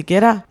tienen ni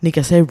siquiera ni que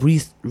hacer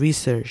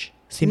research.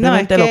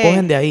 Simplemente lo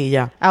cogen de ahí y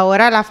ya.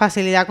 Ahora la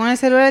facilidad con el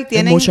celular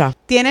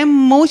tienen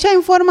mucha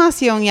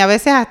información y a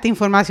veces hasta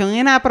información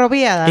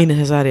inapropiada.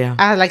 Innecesaria.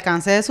 Al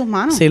alcance de sus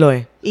manos. Sí lo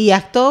es. Y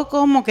esto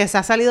como que se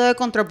ha salido de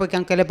control porque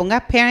aunque le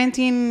pongas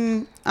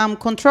parenting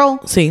control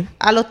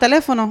a los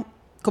teléfonos,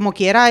 como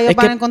quiera ellos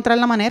van a encontrar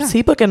la manera.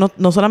 Sí, porque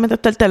no solamente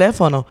está el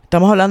teléfono.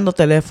 Estamos hablando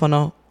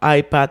teléfono,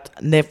 iPad,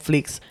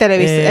 Netflix.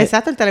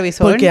 Exacto, el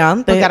televisor. Porque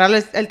antes... Porque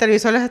ahora el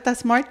televisor está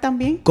smart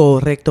también.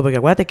 Correcto, porque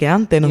acuérdate que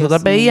antes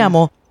nosotros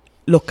veíamos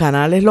los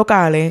canales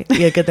locales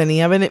y el que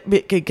tenía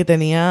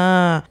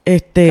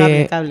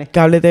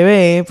cable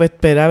TV, pues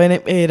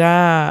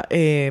era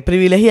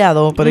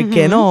privilegiado, pero el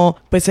que no,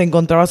 pues se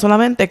encontraba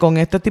solamente con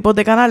estos tipos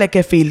de canales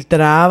que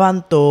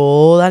filtraban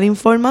toda la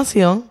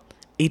información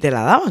y te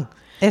la daban.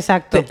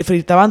 Exacto.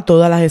 Filtraban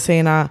todas las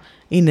escenas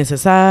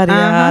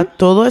innecesarias,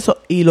 todo eso,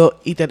 y lo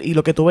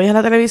que tú veías en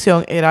la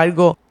televisión era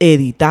algo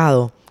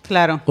editado.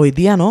 Claro. Hoy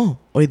día no.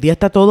 Hoy día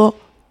está todo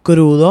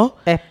crudo.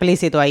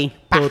 Explícito ahí.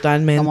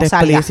 Totalmente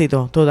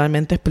explícito.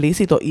 Totalmente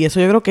explícito. Y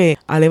eso yo creo que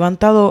ha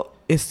levantado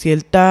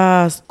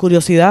ciertas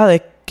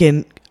curiosidades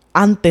que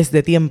antes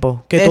de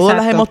tiempo, que todas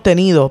las hemos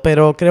tenido,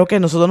 pero creo que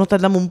nosotros nos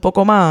tardamos un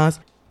poco más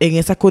en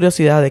esas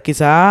curiosidades.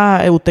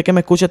 Quizás usted que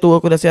me escuche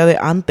tuvo curiosidades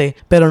antes,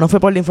 pero no fue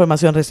por la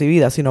información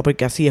recibida, sino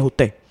porque así es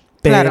usted.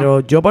 Pero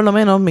yo por lo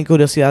menos, mis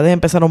curiosidades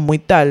empezaron muy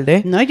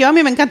tarde. No, a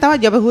mí me encantaba.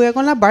 Yo jugué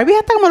con las Barbies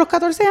hasta como los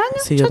 14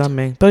 años. Sí, yo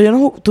también. Pero yo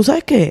no... ¿Tú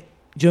sabes qué?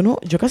 Yo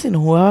casi no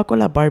jugaba con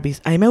las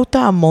Barbies. A mí me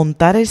gustaba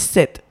montar el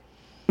set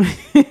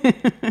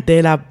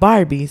de las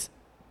Barbies,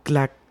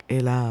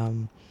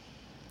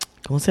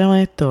 ¿cómo se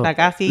llama esto? La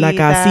casita. La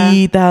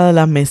casita,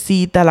 las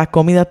mesitas, las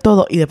comidas,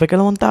 todo. Y después que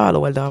lo montaba, lo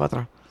guardaba para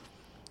atrás.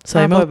 O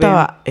sea, a mí me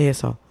gustaba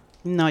eso.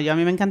 No, a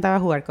mí me encantaba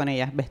jugar con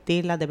ellas.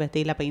 Vestirlas,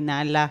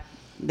 peinarlas,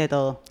 de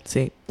todo.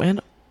 Sí,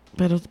 bueno,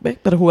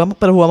 pero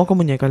jugamos con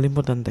muñecas, es lo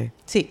importante.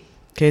 Sí.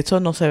 Que eso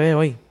no se ve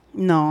hoy.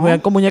 No. Juegan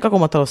con muñecas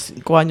como hasta los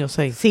 5 años,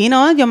 6. Sí,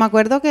 no, yo me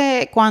acuerdo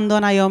que cuando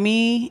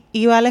Naomi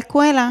iba a la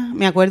escuela,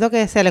 me acuerdo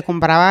que se le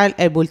compraba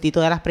el bultito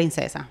de las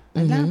princesas,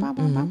 ¿verdad?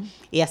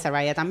 Y a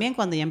Saraya también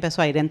cuando ella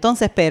empezó a ir.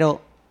 Entonces,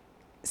 pero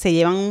se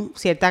llevan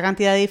cierta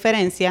cantidad de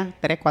diferencia,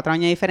 3, 4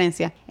 años de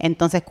diferencia.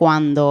 Entonces,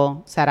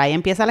 cuando Saraya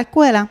empieza la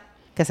escuela,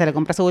 que se le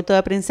compra su bulto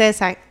de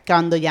princesa,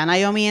 cuando ya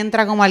Naomi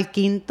entra como al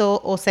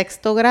 5º o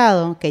 6º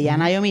grado, que ya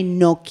Naomi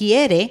no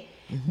quiere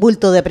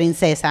bulto de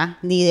princesa,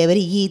 ni de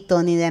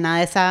brillito, ni de nada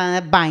de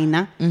esa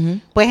vaina,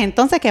 pues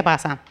entonces, ¿qué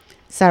pasa?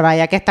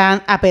 Saraya, que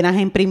está apenas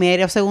en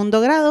 1º o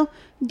 2º grado,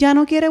 ya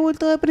no quiere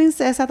bulto de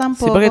princesa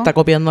tampoco. Sí, porque está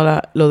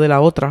copiando lo de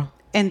la otra.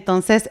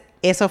 Entonces,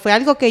 eso fue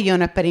algo que yo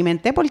no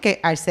experimenté porque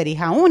al ser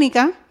hija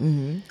única,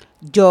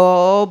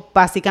 yo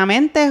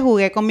básicamente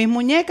jugué con mis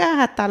muñecas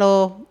hasta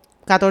los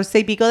 14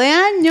 y pico de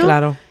años.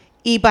 Claro.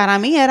 Y para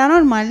mí era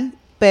normal,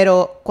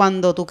 pero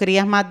cuando tú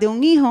crías más de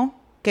un hijo,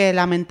 que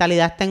la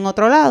mentalidad está en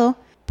otro lado,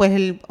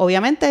 pues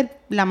obviamente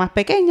la más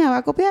pequeña va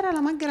a copiar a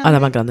la más grande. A la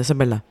más grande, eso es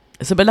verdad.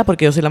 Eso es verdad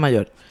porque yo soy la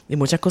mayor. Y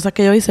muchas cosas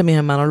que yo hice, mis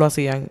hermanos lo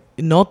hacían.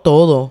 No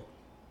todo,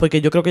 porque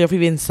yo creo que yo fui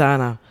bien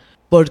sana.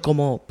 Por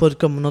como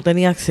no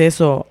tenía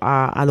acceso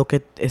a lo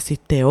que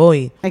existe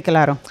hoy. Ay,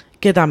 claro.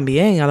 Que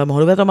también, a lo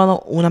mejor hubiera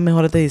tomado unas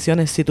mejores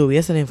decisiones si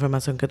tuviese la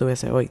información que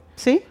tuviese hoy.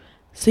 ¿Sí?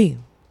 Sí,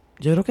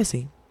 yo creo que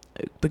sí.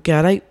 Porque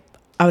ahora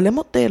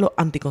hablemos de los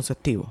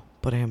anticonceptivos,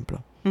 por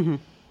ejemplo.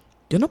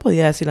 Yo no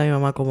podía decirle a mi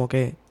mamá como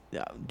que...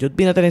 Yo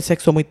vine a tener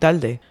sexo muy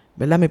tarde,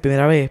 ¿verdad? Mi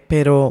primera vez.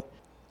 Pero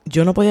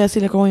yo no podía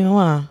decirle como a mi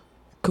mamá...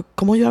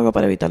 ¿Cómo yo hago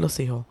para evitar los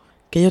hijos?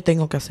 ¿Qué yo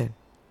tengo que hacer?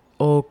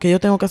 O qué yo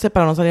tengo que hacer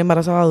para no salir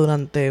embarazada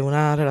durante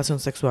una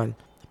relación sexual.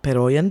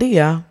 Pero hoy en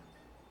día,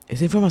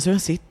 esa información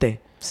existe.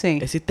 Sí.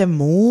 Existen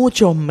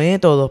muchos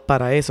métodos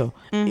para eso.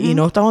 Y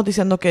no estamos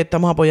diciendo que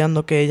estamos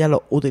apoyando que ellas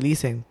lo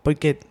utilicen.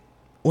 Porque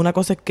una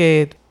cosa es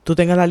que tú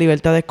tengas la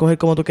libertad de escoger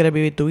cómo tú quieres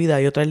vivir tu vida.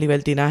 Y otra es el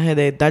libertinaje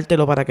de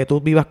dártelo para que tú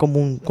vivas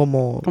como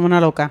una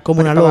loca.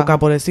 Como una loca,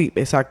 por decir.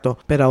 Exacto.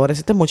 Pero ahora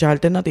existen muchas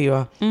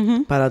alternativas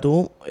para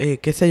tú,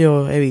 qué sé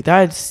yo,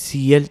 evitar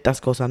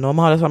ciertas cosas. No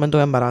vamos a hablar solamente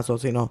de embarazo,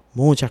 sino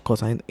muchas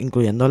cosas,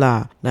 incluyendo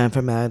la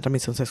enfermedad de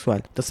transmisión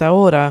sexual. Entonces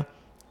ahora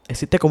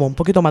existe como un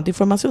poquito más de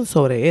información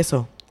sobre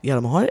eso. Y a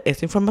lo mejor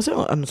esa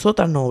información a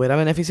nosotras nos hubiera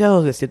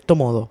beneficiado de cierto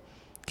modo.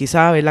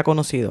 Quizá haberla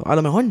conocido. A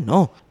lo mejor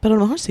no, pero a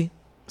lo mejor sí.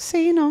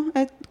 Sí, no,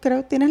 creo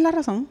que tienes la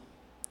razón.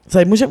 O sea,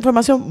 hay mucha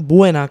información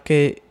buena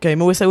que a mí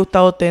me hubiese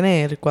gustado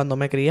tener cuando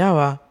me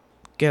criaba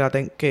que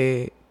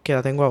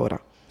la tengo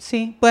ahora.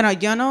 Sí, bueno,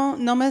 yo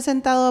no me he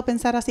sentado a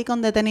pensar así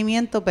con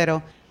detenimiento,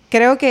 pero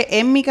creo que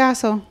en mi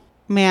caso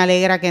me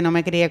alegra que no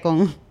me crié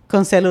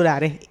con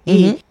celulares.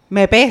 Y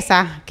me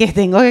pesa que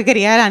tengo que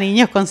criar a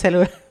niños con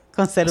celular.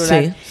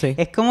 Sí, sí.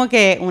 Es como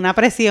que una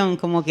presión,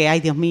 como que,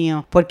 ay, Dios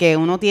mío, porque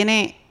uno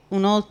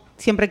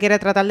siempre quiere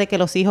tratar de que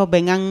los hijos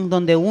vengan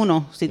donde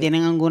uno si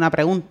tienen alguna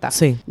pregunta.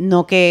 Sí.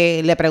 No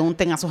que le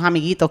pregunten a sus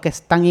amiguitos que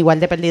están igual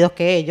de perdidos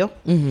que ellos.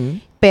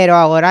 Pero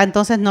ahora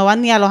entonces no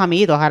van ni a los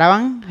amiguitos, ahora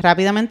van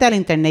rápidamente al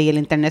internet y el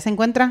internet se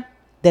encuentra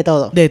de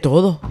todo. De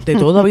todo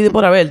habido y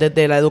por haber,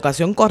 desde la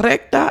educación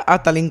correcta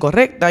hasta la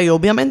incorrecta y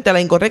obviamente la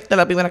incorrecta es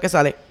la primera que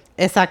sale.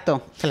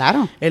 Exacto,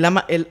 claro. Es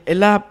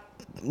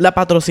la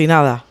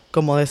patrocinada,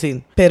 como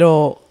decir.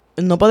 Pero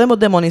no podemos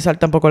demonizar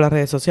tampoco las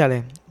redes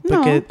sociales.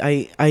 Porque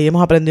ahí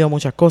hemos aprendido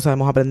muchas cosas.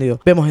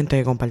 Vemos gente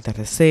que comparte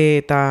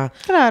recetas.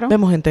 Claro.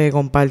 Vemos gente que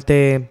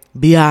comparte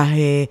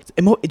viajes.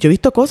 Yo he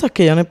visto cosas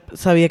que yo no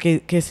sabía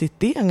que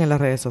existían en las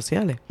redes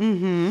sociales.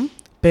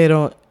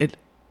 Pero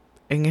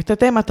en este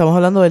tema estamos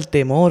hablando del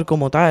temor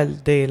como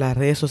tal de las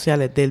redes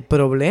sociales, del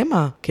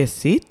problema que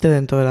existe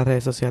dentro de las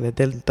redes sociales,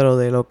 dentro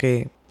de lo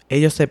que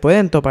ellos se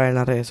pueden topar en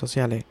las redes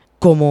sociales.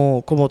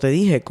 Como te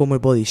dije, como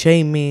el body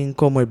shaming,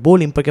 como el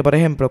bullying. Porque, por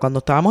ejemplo, cuando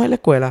estábamos en la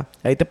escuela,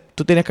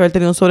 tú tienes que haber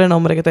tenido un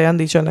sobrenombre que te hayan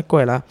dicho en la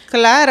escuela.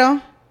 Claro,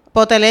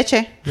 pote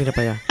leche. Mira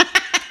para allá.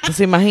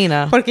 Entonces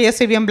imagina... Porque yo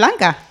soy bien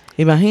blanca.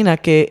 Imagina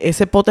que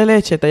ese pote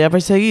leche te haya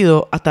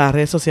perseguido hasta las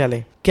redes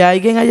sociales. Que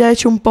alguien haya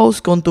hecho un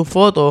post con tu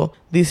foto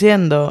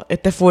diciendo,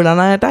 es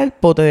fulana de tal,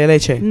 pote de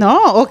leche.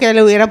 No, o que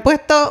le hubieran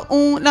puesto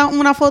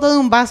una foto de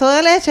un vaso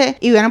de leche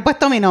y hubieran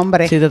puesto mi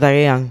nombre. Sí, te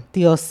taguean.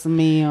 Dios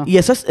mío. Y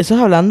eso es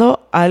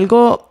hablando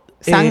algo...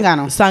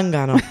 Zángano.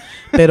 Zángano.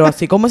 Pero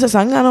así como ese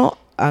zángano,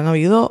 han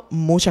habido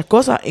muchas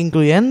cosas,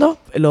 incluyendo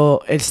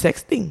el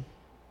sexting.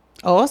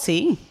 Oh,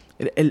 sí.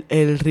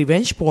 El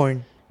revenge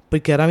porn.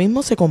 Porque ahora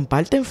mismo se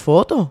comparten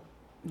fotos.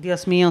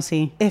 Dios mío,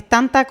 sí. Es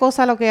tanta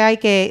cosa lo que hay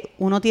que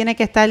uno tiene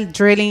que estar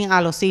drilling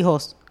a los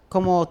hijos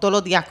como todos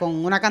los días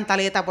con una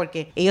cantaleta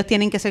porque ellos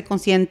tienen que ser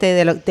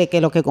conscientes de que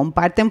lo que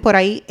comparten por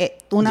ahí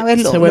una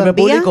vez se vuelve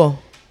público.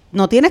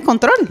 No tienes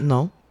control.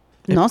 No.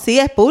 No, sí,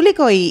 es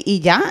público y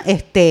ya,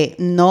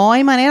 no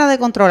hay manera de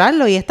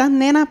controlarlo. Y estas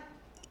nenas,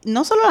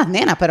 no solo las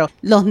nenas, pero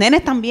los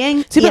nenes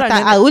también, sí, y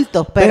hasta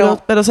adultos.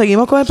 Pero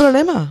seguimos con el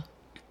problema.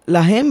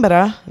 Las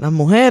hembras, las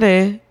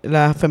mujeres,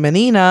 las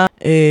femeninas,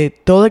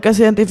 todo el que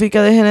se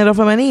identifica de género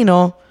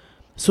femenino,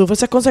 sufre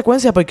esas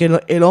consecuencias porque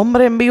el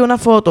hombre envía una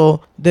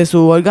foto de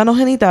su órgano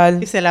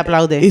genital y se le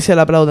aplaude.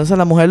 Entonces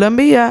la mujer lo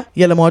envía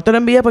y a lo mejor te lo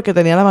envía porque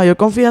tenía la mayor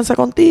confianza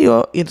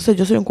contigo y entonces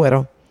yo soy un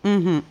cuero.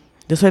 Uh-huh.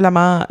 Yo soy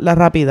la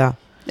rápida.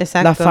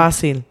 Exacto. La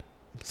fácil.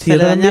 Si se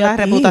le daña la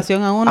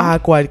reputación a uno. A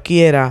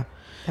cualquiera.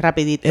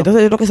 Rapidito.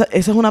 Entonces yo creo que esa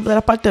es una de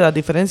las partes de la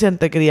diferencia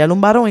entre criar un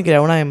varón y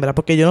criar una hembra.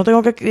 Porque yo no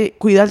tengo que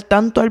cuidar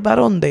tanto al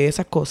varón de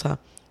esas cosas.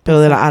 Pero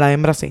a la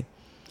hembra sí.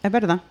 Es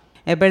verdad.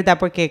 Es verdad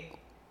porque,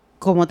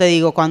 como te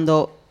digo,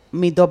 cuando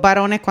mis dos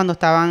varones, cuando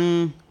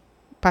estaban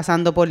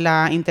pasando por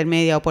la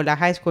intermedia o por la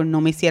high school, no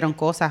me hicieron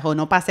cosas o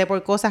no pasé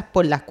por cosas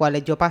por las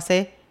cuales yo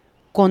pasé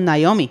con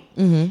Naomi.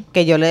 Uh-huh.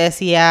 Que yo le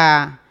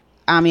decía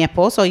a mi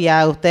esposo y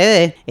a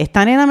ustedes,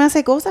 esta nena me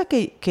hace cosas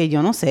que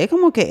yo no sé,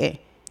 como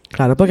que...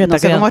 Claro, porque no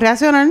sé cómo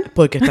reaccionar.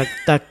 Porque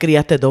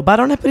criaste dos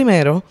varones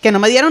primero. Que no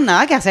me dieron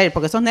nada que hacer,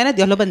 porque esos nenes,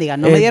 Dios los bendiga,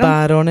 no me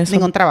dieron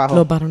ningún trabajo.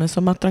 Los varones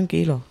son más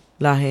tranquilos.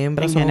 Las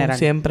hembras en son general.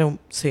 Siempre...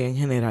 Sí, en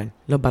general.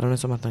 Los varones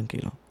son más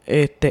tranquilos.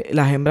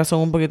 Las hembras son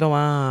un poquito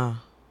más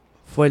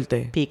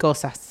fuertes.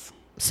 Picosas.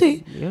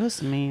 Sí.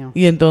 Dios mío.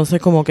 Y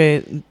entonces como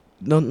que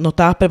no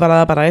estabas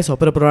preparada para eso.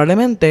 Pero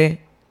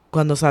probablemente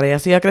cuando Saraya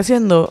siga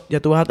creciendo, ya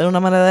tú vas a tener una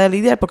manera de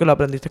lidiar porque lo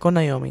aprendiste con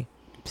Naomi.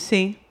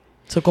 Sí.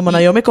 Como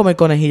Naomi, como el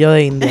conejillo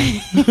de India.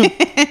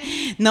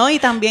 No, y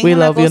también We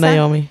love you,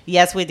 Naomi.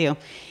 Yes, we do.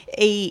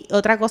 Y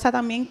otra cosa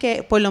también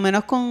que, por lo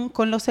menos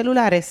con los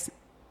celulares,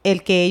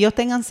 el que ellos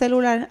tengan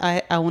celular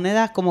a una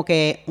edad, como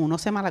que uno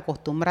se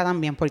malacostumbra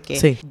también, porque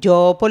sí.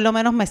 Yo por lo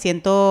menos me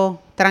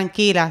siento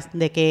tranquila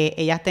de que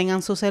ellas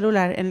tengan su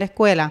celular en la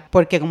escuela,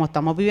 porque como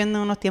estamos viviendo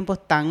en unos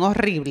tiempos tan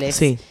horribles,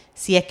 sí.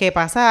 Si es que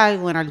pasa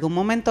algo en algún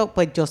momento,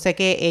 pues yo sé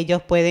que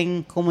ellos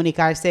pueden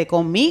comunicarse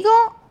conmigo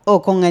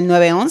o con el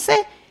 911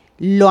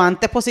 lo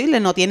antes posible.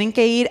 No tienen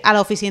que ir a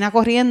la oficina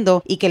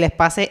corriendo y que les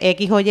pase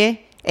X o Y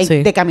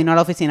de camino a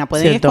la oficina.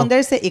 Pueden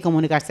esconderse y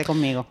comunicarse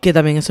conmigo. Que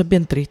también eso es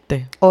bien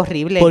triste.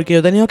 Horrible. Porque yo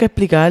he tenido que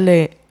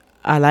explicarle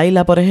a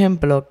Laila, por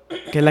ejemplo,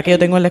 que es la que yo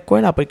tengo en la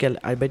escuela, porque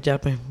Albert ya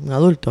es un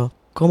adulto,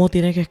 cómo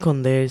tiene que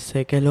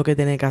esconderse, qué es lo que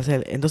tiene que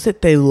hacer. Entonces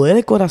te duele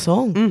el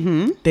corazón.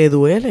 Uh-huh. Te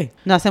duele.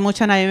 No hace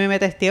mucho nadie me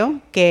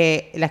testeó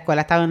que la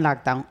escuela estaba en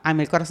lockdown. A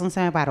mí el corazón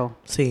se me paró.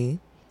 Sí.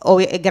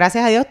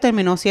 Gracias a Dios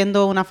terminó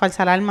siendo una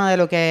falsa alarma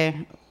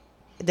de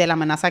la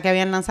amenaza que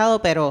habían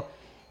lanzado, pero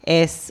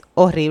es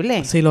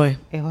horrible. Sí lo es.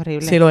 Es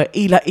horrible. Sí lo es.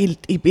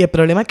 Y el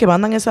problema es que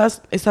mandan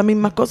esas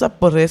mismas cosas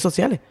por redes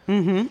sociales.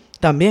 Uh-huh.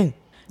 También.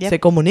 Yep. Se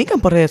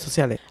comunican por redes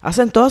sociales.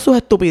 Hacen todas sus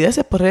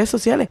estupideces por redes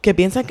sociales que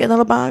piensan que no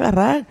los van a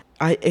agarrar.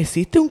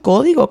 Existe un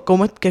código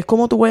que es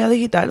como tu huella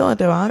digital donde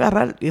te van a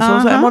agarrar. Y eso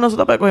lo sabemos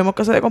nosotros, pero cogimos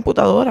clases de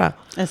computadora.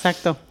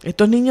 Exacto.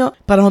 Estos niños,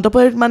 para nosotros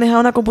poder manejar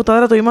una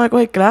computadora, tuvimos que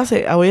coger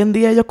clases. Hoy en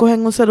día ellos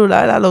cogen un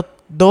celular a los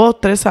 2,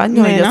 3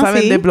 años y ya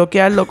saben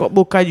desbloquearlo,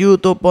 buscar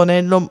YouTube,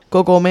 ponerlo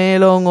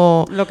Cocomelon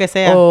o lo que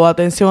sea. O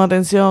atención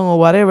o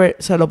whatever.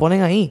 Se lo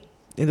ponen ahí.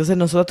 Entonces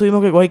nosotros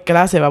tuvimos que coger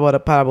clases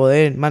para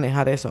poder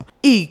manejar eso.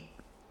 Y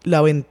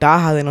la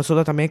ventaja de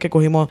nosotros también es que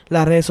cogimos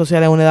las redes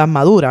sociales a una edad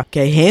madura. Que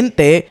hay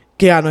gente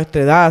que a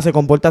nuestra edad se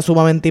comporta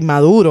sumamente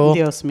inmaduro.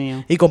 Dios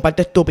mío. Y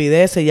comparte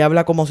estupideces y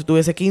habla como si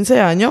tuviese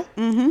 15 años.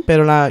 Uh-huh.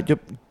 Pero yo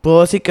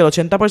puedo decir que el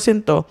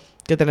 80%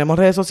 que tenemos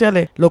redes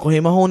sociales lo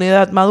cogimos a una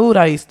edad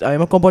madura y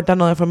sabemos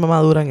comportarnos de forma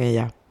madura en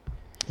ella.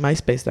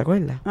 MySpace, ¿te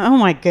acuerdas? Oh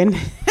my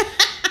goodness.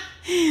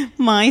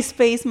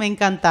 MySpace me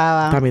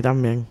encantaba. A mí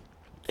también.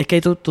 Es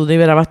que tú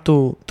liberabas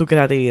tu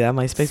creatividad.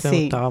 MySpace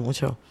me gustaba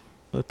mucho.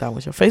 Me gustaba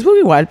mucho. Facebook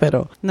igual,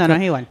 pero... No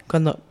es igual.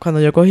 Cuando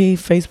yo cogí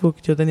Facebook,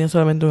 yo tenía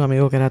solamente un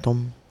amigo que era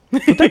Tom.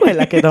 ¿Tú te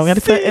acuerdas que Tom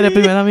era el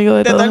primer amigo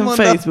de todos en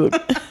Facebook?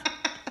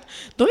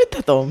 ¿Dónde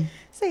está Tom?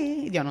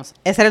 Sí, yo no sé.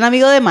 Ese era el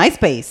amigo de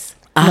MySpace.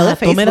 No de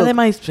Facebook. Tom era de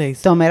MySpace.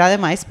 Tom era de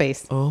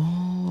MySpace.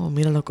 Oh,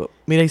 mira, loco.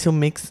 Mira, hice un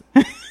mix.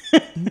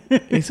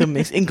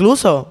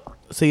 Incluso,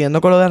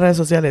 siguiendo con lo de las redes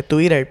sociales,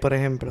 Twitter, por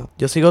ejemplo.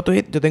 Yo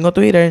tengo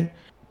Twitter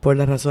por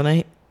las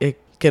razones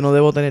que no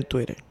debo tener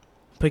Twitter.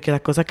 Porque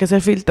las cosas que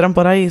se filtran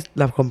por ahí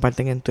las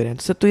comparten en Twitter.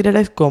 Entonces Twitter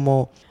es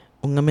como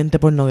un ambiente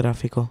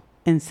pornográfico.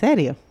 ¿En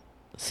serio?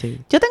 Sí.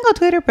 Yo tengo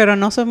Twitter, pero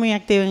no soy muy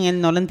activa en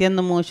él. No lo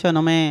entiendo mucho.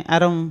 I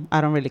don't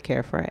really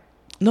care for it.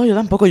 No, yo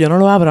tampoco. Yo no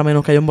lo abro a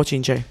menos que haya un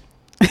bochinche.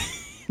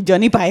 Yo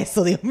ni para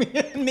eso, Dios mío.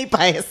 Ni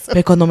para eso.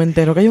 Pues cuando me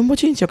entero que hay un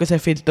bochinche o que se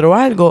filtró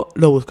algo,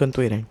 lo busco en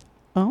Twitter.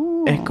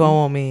 Oh. Es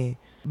como mi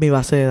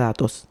base de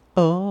datos.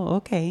 Oh,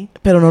 ok.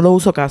 Pero no lo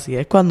uso casi.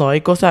 Es cuando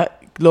hay cosas...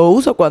 Lo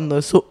uso cuando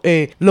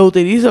lo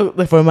utilizo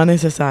de forma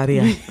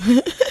necesaria.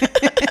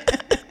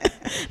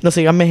 No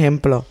sigan mi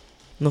ejemplo.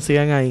 No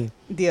sigan ahí.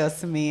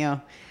 Dios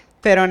mío.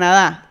 Pero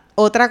nada,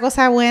 otra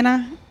cosa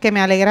buena que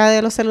me alegra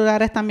de los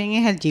celulares también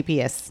es el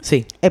GPS.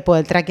 Sí. El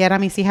poder traquear a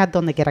mis hijas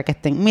donde quiera que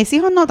estén. Mis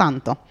hijos no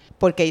tanto,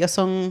 porque ellos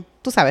son,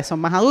 tú sabes, son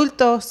más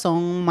adultos,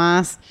 son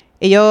más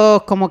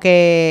Ellos como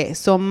que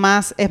es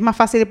más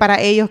fácil para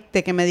ellos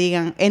de que me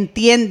digan,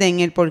 entienden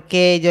el por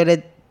qué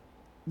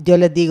yo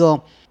les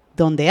digo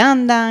dónde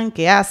andan,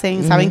 qué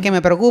hacen, saben que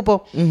me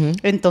preocupo.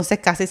 Entonces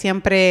casi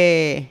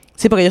siempre...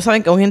 Sí, porque ellos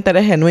saben que es un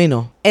interés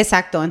genuino.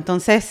 Exacto.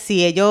 Entonces,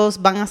 si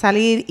ellos van a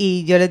salir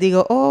y yo les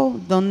digo,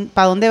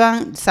 ¿para dónde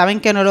van? Saben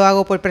que no lo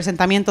hago por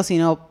presentamiento,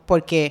 sino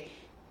porque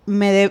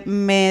me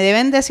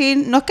deben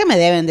decir, no es que me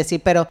deben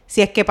decir, pero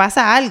si es que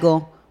pasa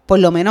algo, por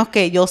lo menos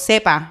que yo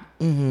sepa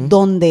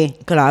dónde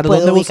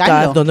puedo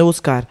ubicarlo. Dónde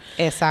buscar.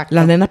 Exacto.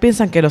 Las nenas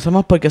piensan que lo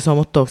hacemos porque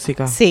somos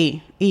tóxicas.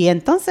 Sí. Y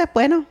entonces,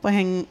 bueno,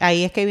 pues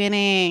ahí es que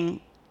vienen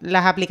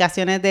las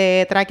aplicaciones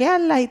de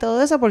traquearlas y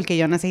todo eso, porque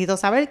yo necesito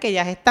saber que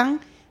ellas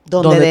están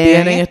donde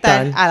deben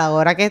estar a la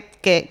hora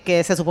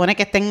que se supone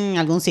que estén en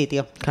algún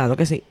sitio. Claro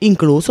que sí.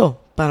 Incluso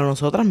para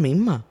nosotras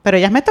mismas. Pero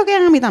ellas me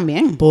toquean a mí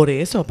también. Por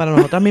eso, para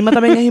nosotras mismas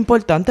también es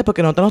importante,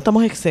 porque nosotros no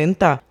estamos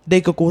exentas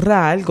de que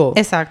ocurra algo.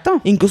 Exacto.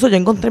 Incluso yo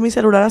encontré mi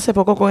celular hace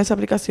poco con esa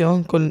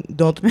aplicación.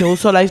 Yo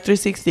uso Life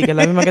 360, que es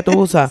la misma que tú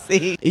usas.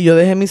 Sí. Y yo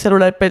dejé mi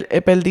celular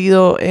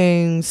perdido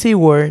en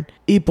SeaWorld.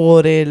 Y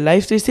por el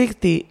Life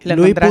 360,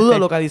 Luis pudo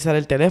localizar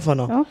el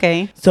teléfono.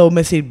 Ok. So,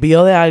 me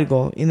sirvió de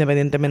algo,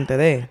 independientemente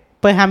de...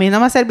 Pues a mí no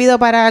me ha servido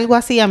para algo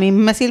así. A mí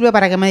me sirve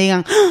para que me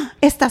digan,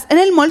 estás en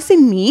el mall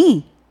sin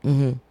mí.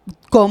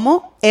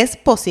 ¿Cómo es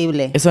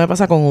posible? Eso me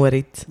pasa con Uber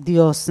Eats.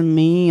 Dios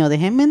mío,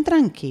 déjenme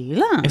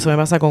tranquila. Eso me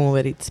pasa con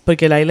Uber Eats.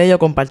 Porque Laila y yo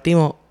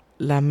compartimos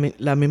las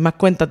mismas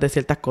cuentas de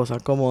ciertas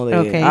cosas. Como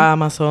de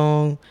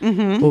Amazon,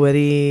 Uber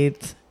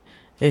Eats,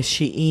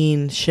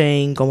 Shein,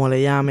 Shane, como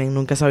le llamen.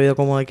 Nunca he sabido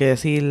cómo hay que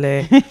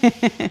decirle.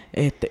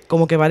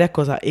 Como que varias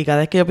cosas. Y cada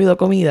vez que yo pido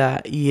comida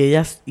y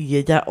ella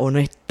o no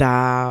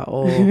está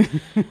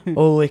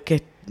o es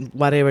que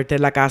whatever, está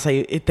en la casa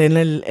y está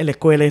en la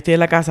escuela y estoy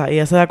en la casa y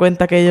ella se da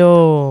cuenta que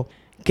yo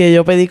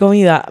pedí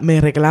comida, me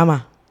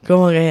reclama.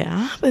 Como que,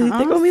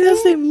 pediste comida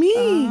sin mí.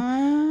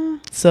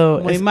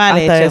 Muy mal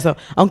hasta hecho. eso.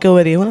 Aunque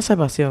Uber Eats es una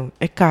salvación.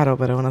 Es caro,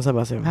 pero es una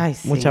salvación. Ay,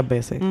 sí. Muchas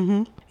veces.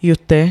 ¿Y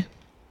usted?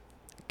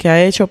 ¿Qué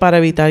ha hecho para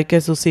evitar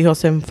que sus hijos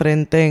se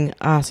enfrenten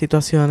a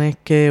situaciones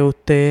que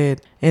usted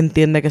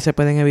entiende que se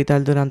pueden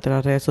evitar durante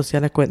las redes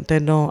sociales?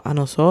 Cuéntenos a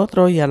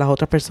nosotros y a las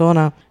otras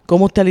personas.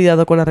 ¿Cómo usted ha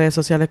lidiado con las redes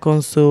sociales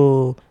con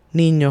sus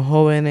niños,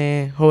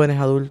 jóvenes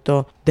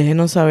adultos?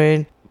 Déjenos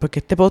saber, porque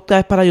este podcast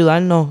es para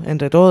ayudarnos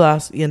entre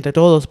todas y entre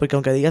todos, porque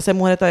aunque diga ser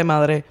mujer esta de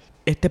madre,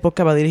 este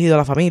podcast va dirigido a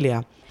la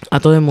familia, a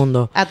todo el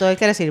mundo. A todo el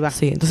que le sirva.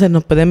 Sí, entonces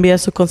nos pueden enviar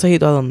sus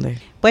consejitos ¿a dónde?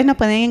 Pues nos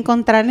pueden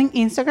encontrar en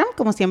Instagram,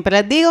 como siempre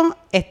les digo.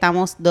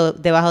 Estamos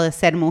debajo de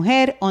Ser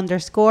Mujer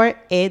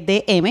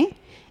 _EDM.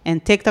 En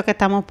TikTok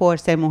estamos por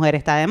Ser Mujer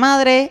Está de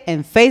Madre.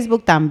 En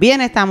Facebook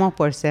también estamos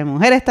por Ser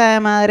Mujer Está de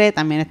Madre.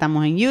 También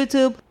estamos en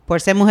YouTube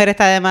por Ser Mujer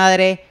Está de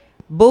Madre.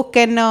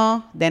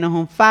 Búsquennos, denos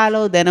un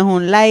follow, denos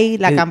un like,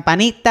 la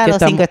campanita, los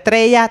 5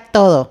 estrellas,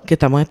 todo. Que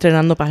estamos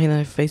estrenando páginas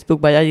de Facebook.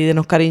 Vaya allí,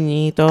 denos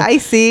cariñitos. Ay,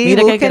 sí,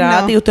 mire que es búsquennos.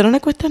 gratis. A usted no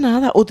le cuesta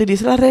nada.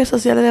 Utilice las redes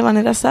sociales de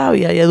manera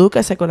sabia y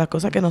edúquese con las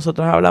cosas que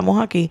nosotros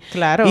hablamos aquí.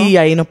 Claro. Y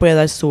ahí nos puede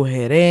dar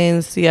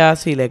sugerencias,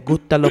 si les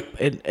gusta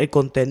el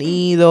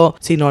contenido,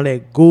 si no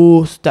les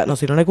gusta. No,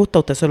 si no les gusta,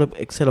 usted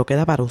se lo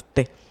queda para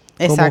usted.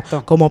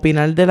 Exacto. Como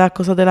opinar de las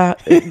cosas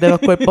de los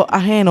cuerpos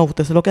ajenos,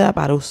 usted se lo queda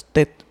para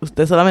usted.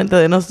 Usted solamente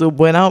denos sus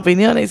buenas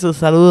opiniones y sus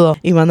saludos.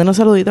 Y mándenos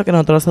saluditos que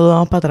nosotros los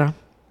saludamos para atrás.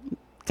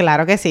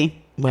 Claro que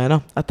sí.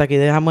 Bueno, hasta aquí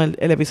dejamos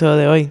el episodio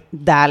de hoy.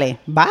 Dale,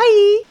 bye.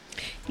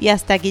 Y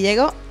hasta aquí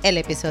llegó el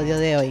episodio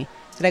de hoy.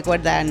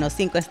 Recuerda darnos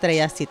 5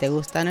 estrellas si te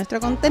gusta nuestro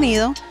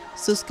contenido.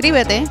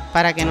 Suscríbete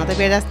para que no te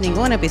pierdas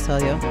ningún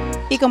episodio.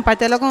 Y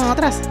compártelo con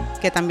otras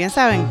que también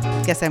saben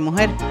que ser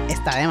mujer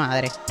está de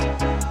madre.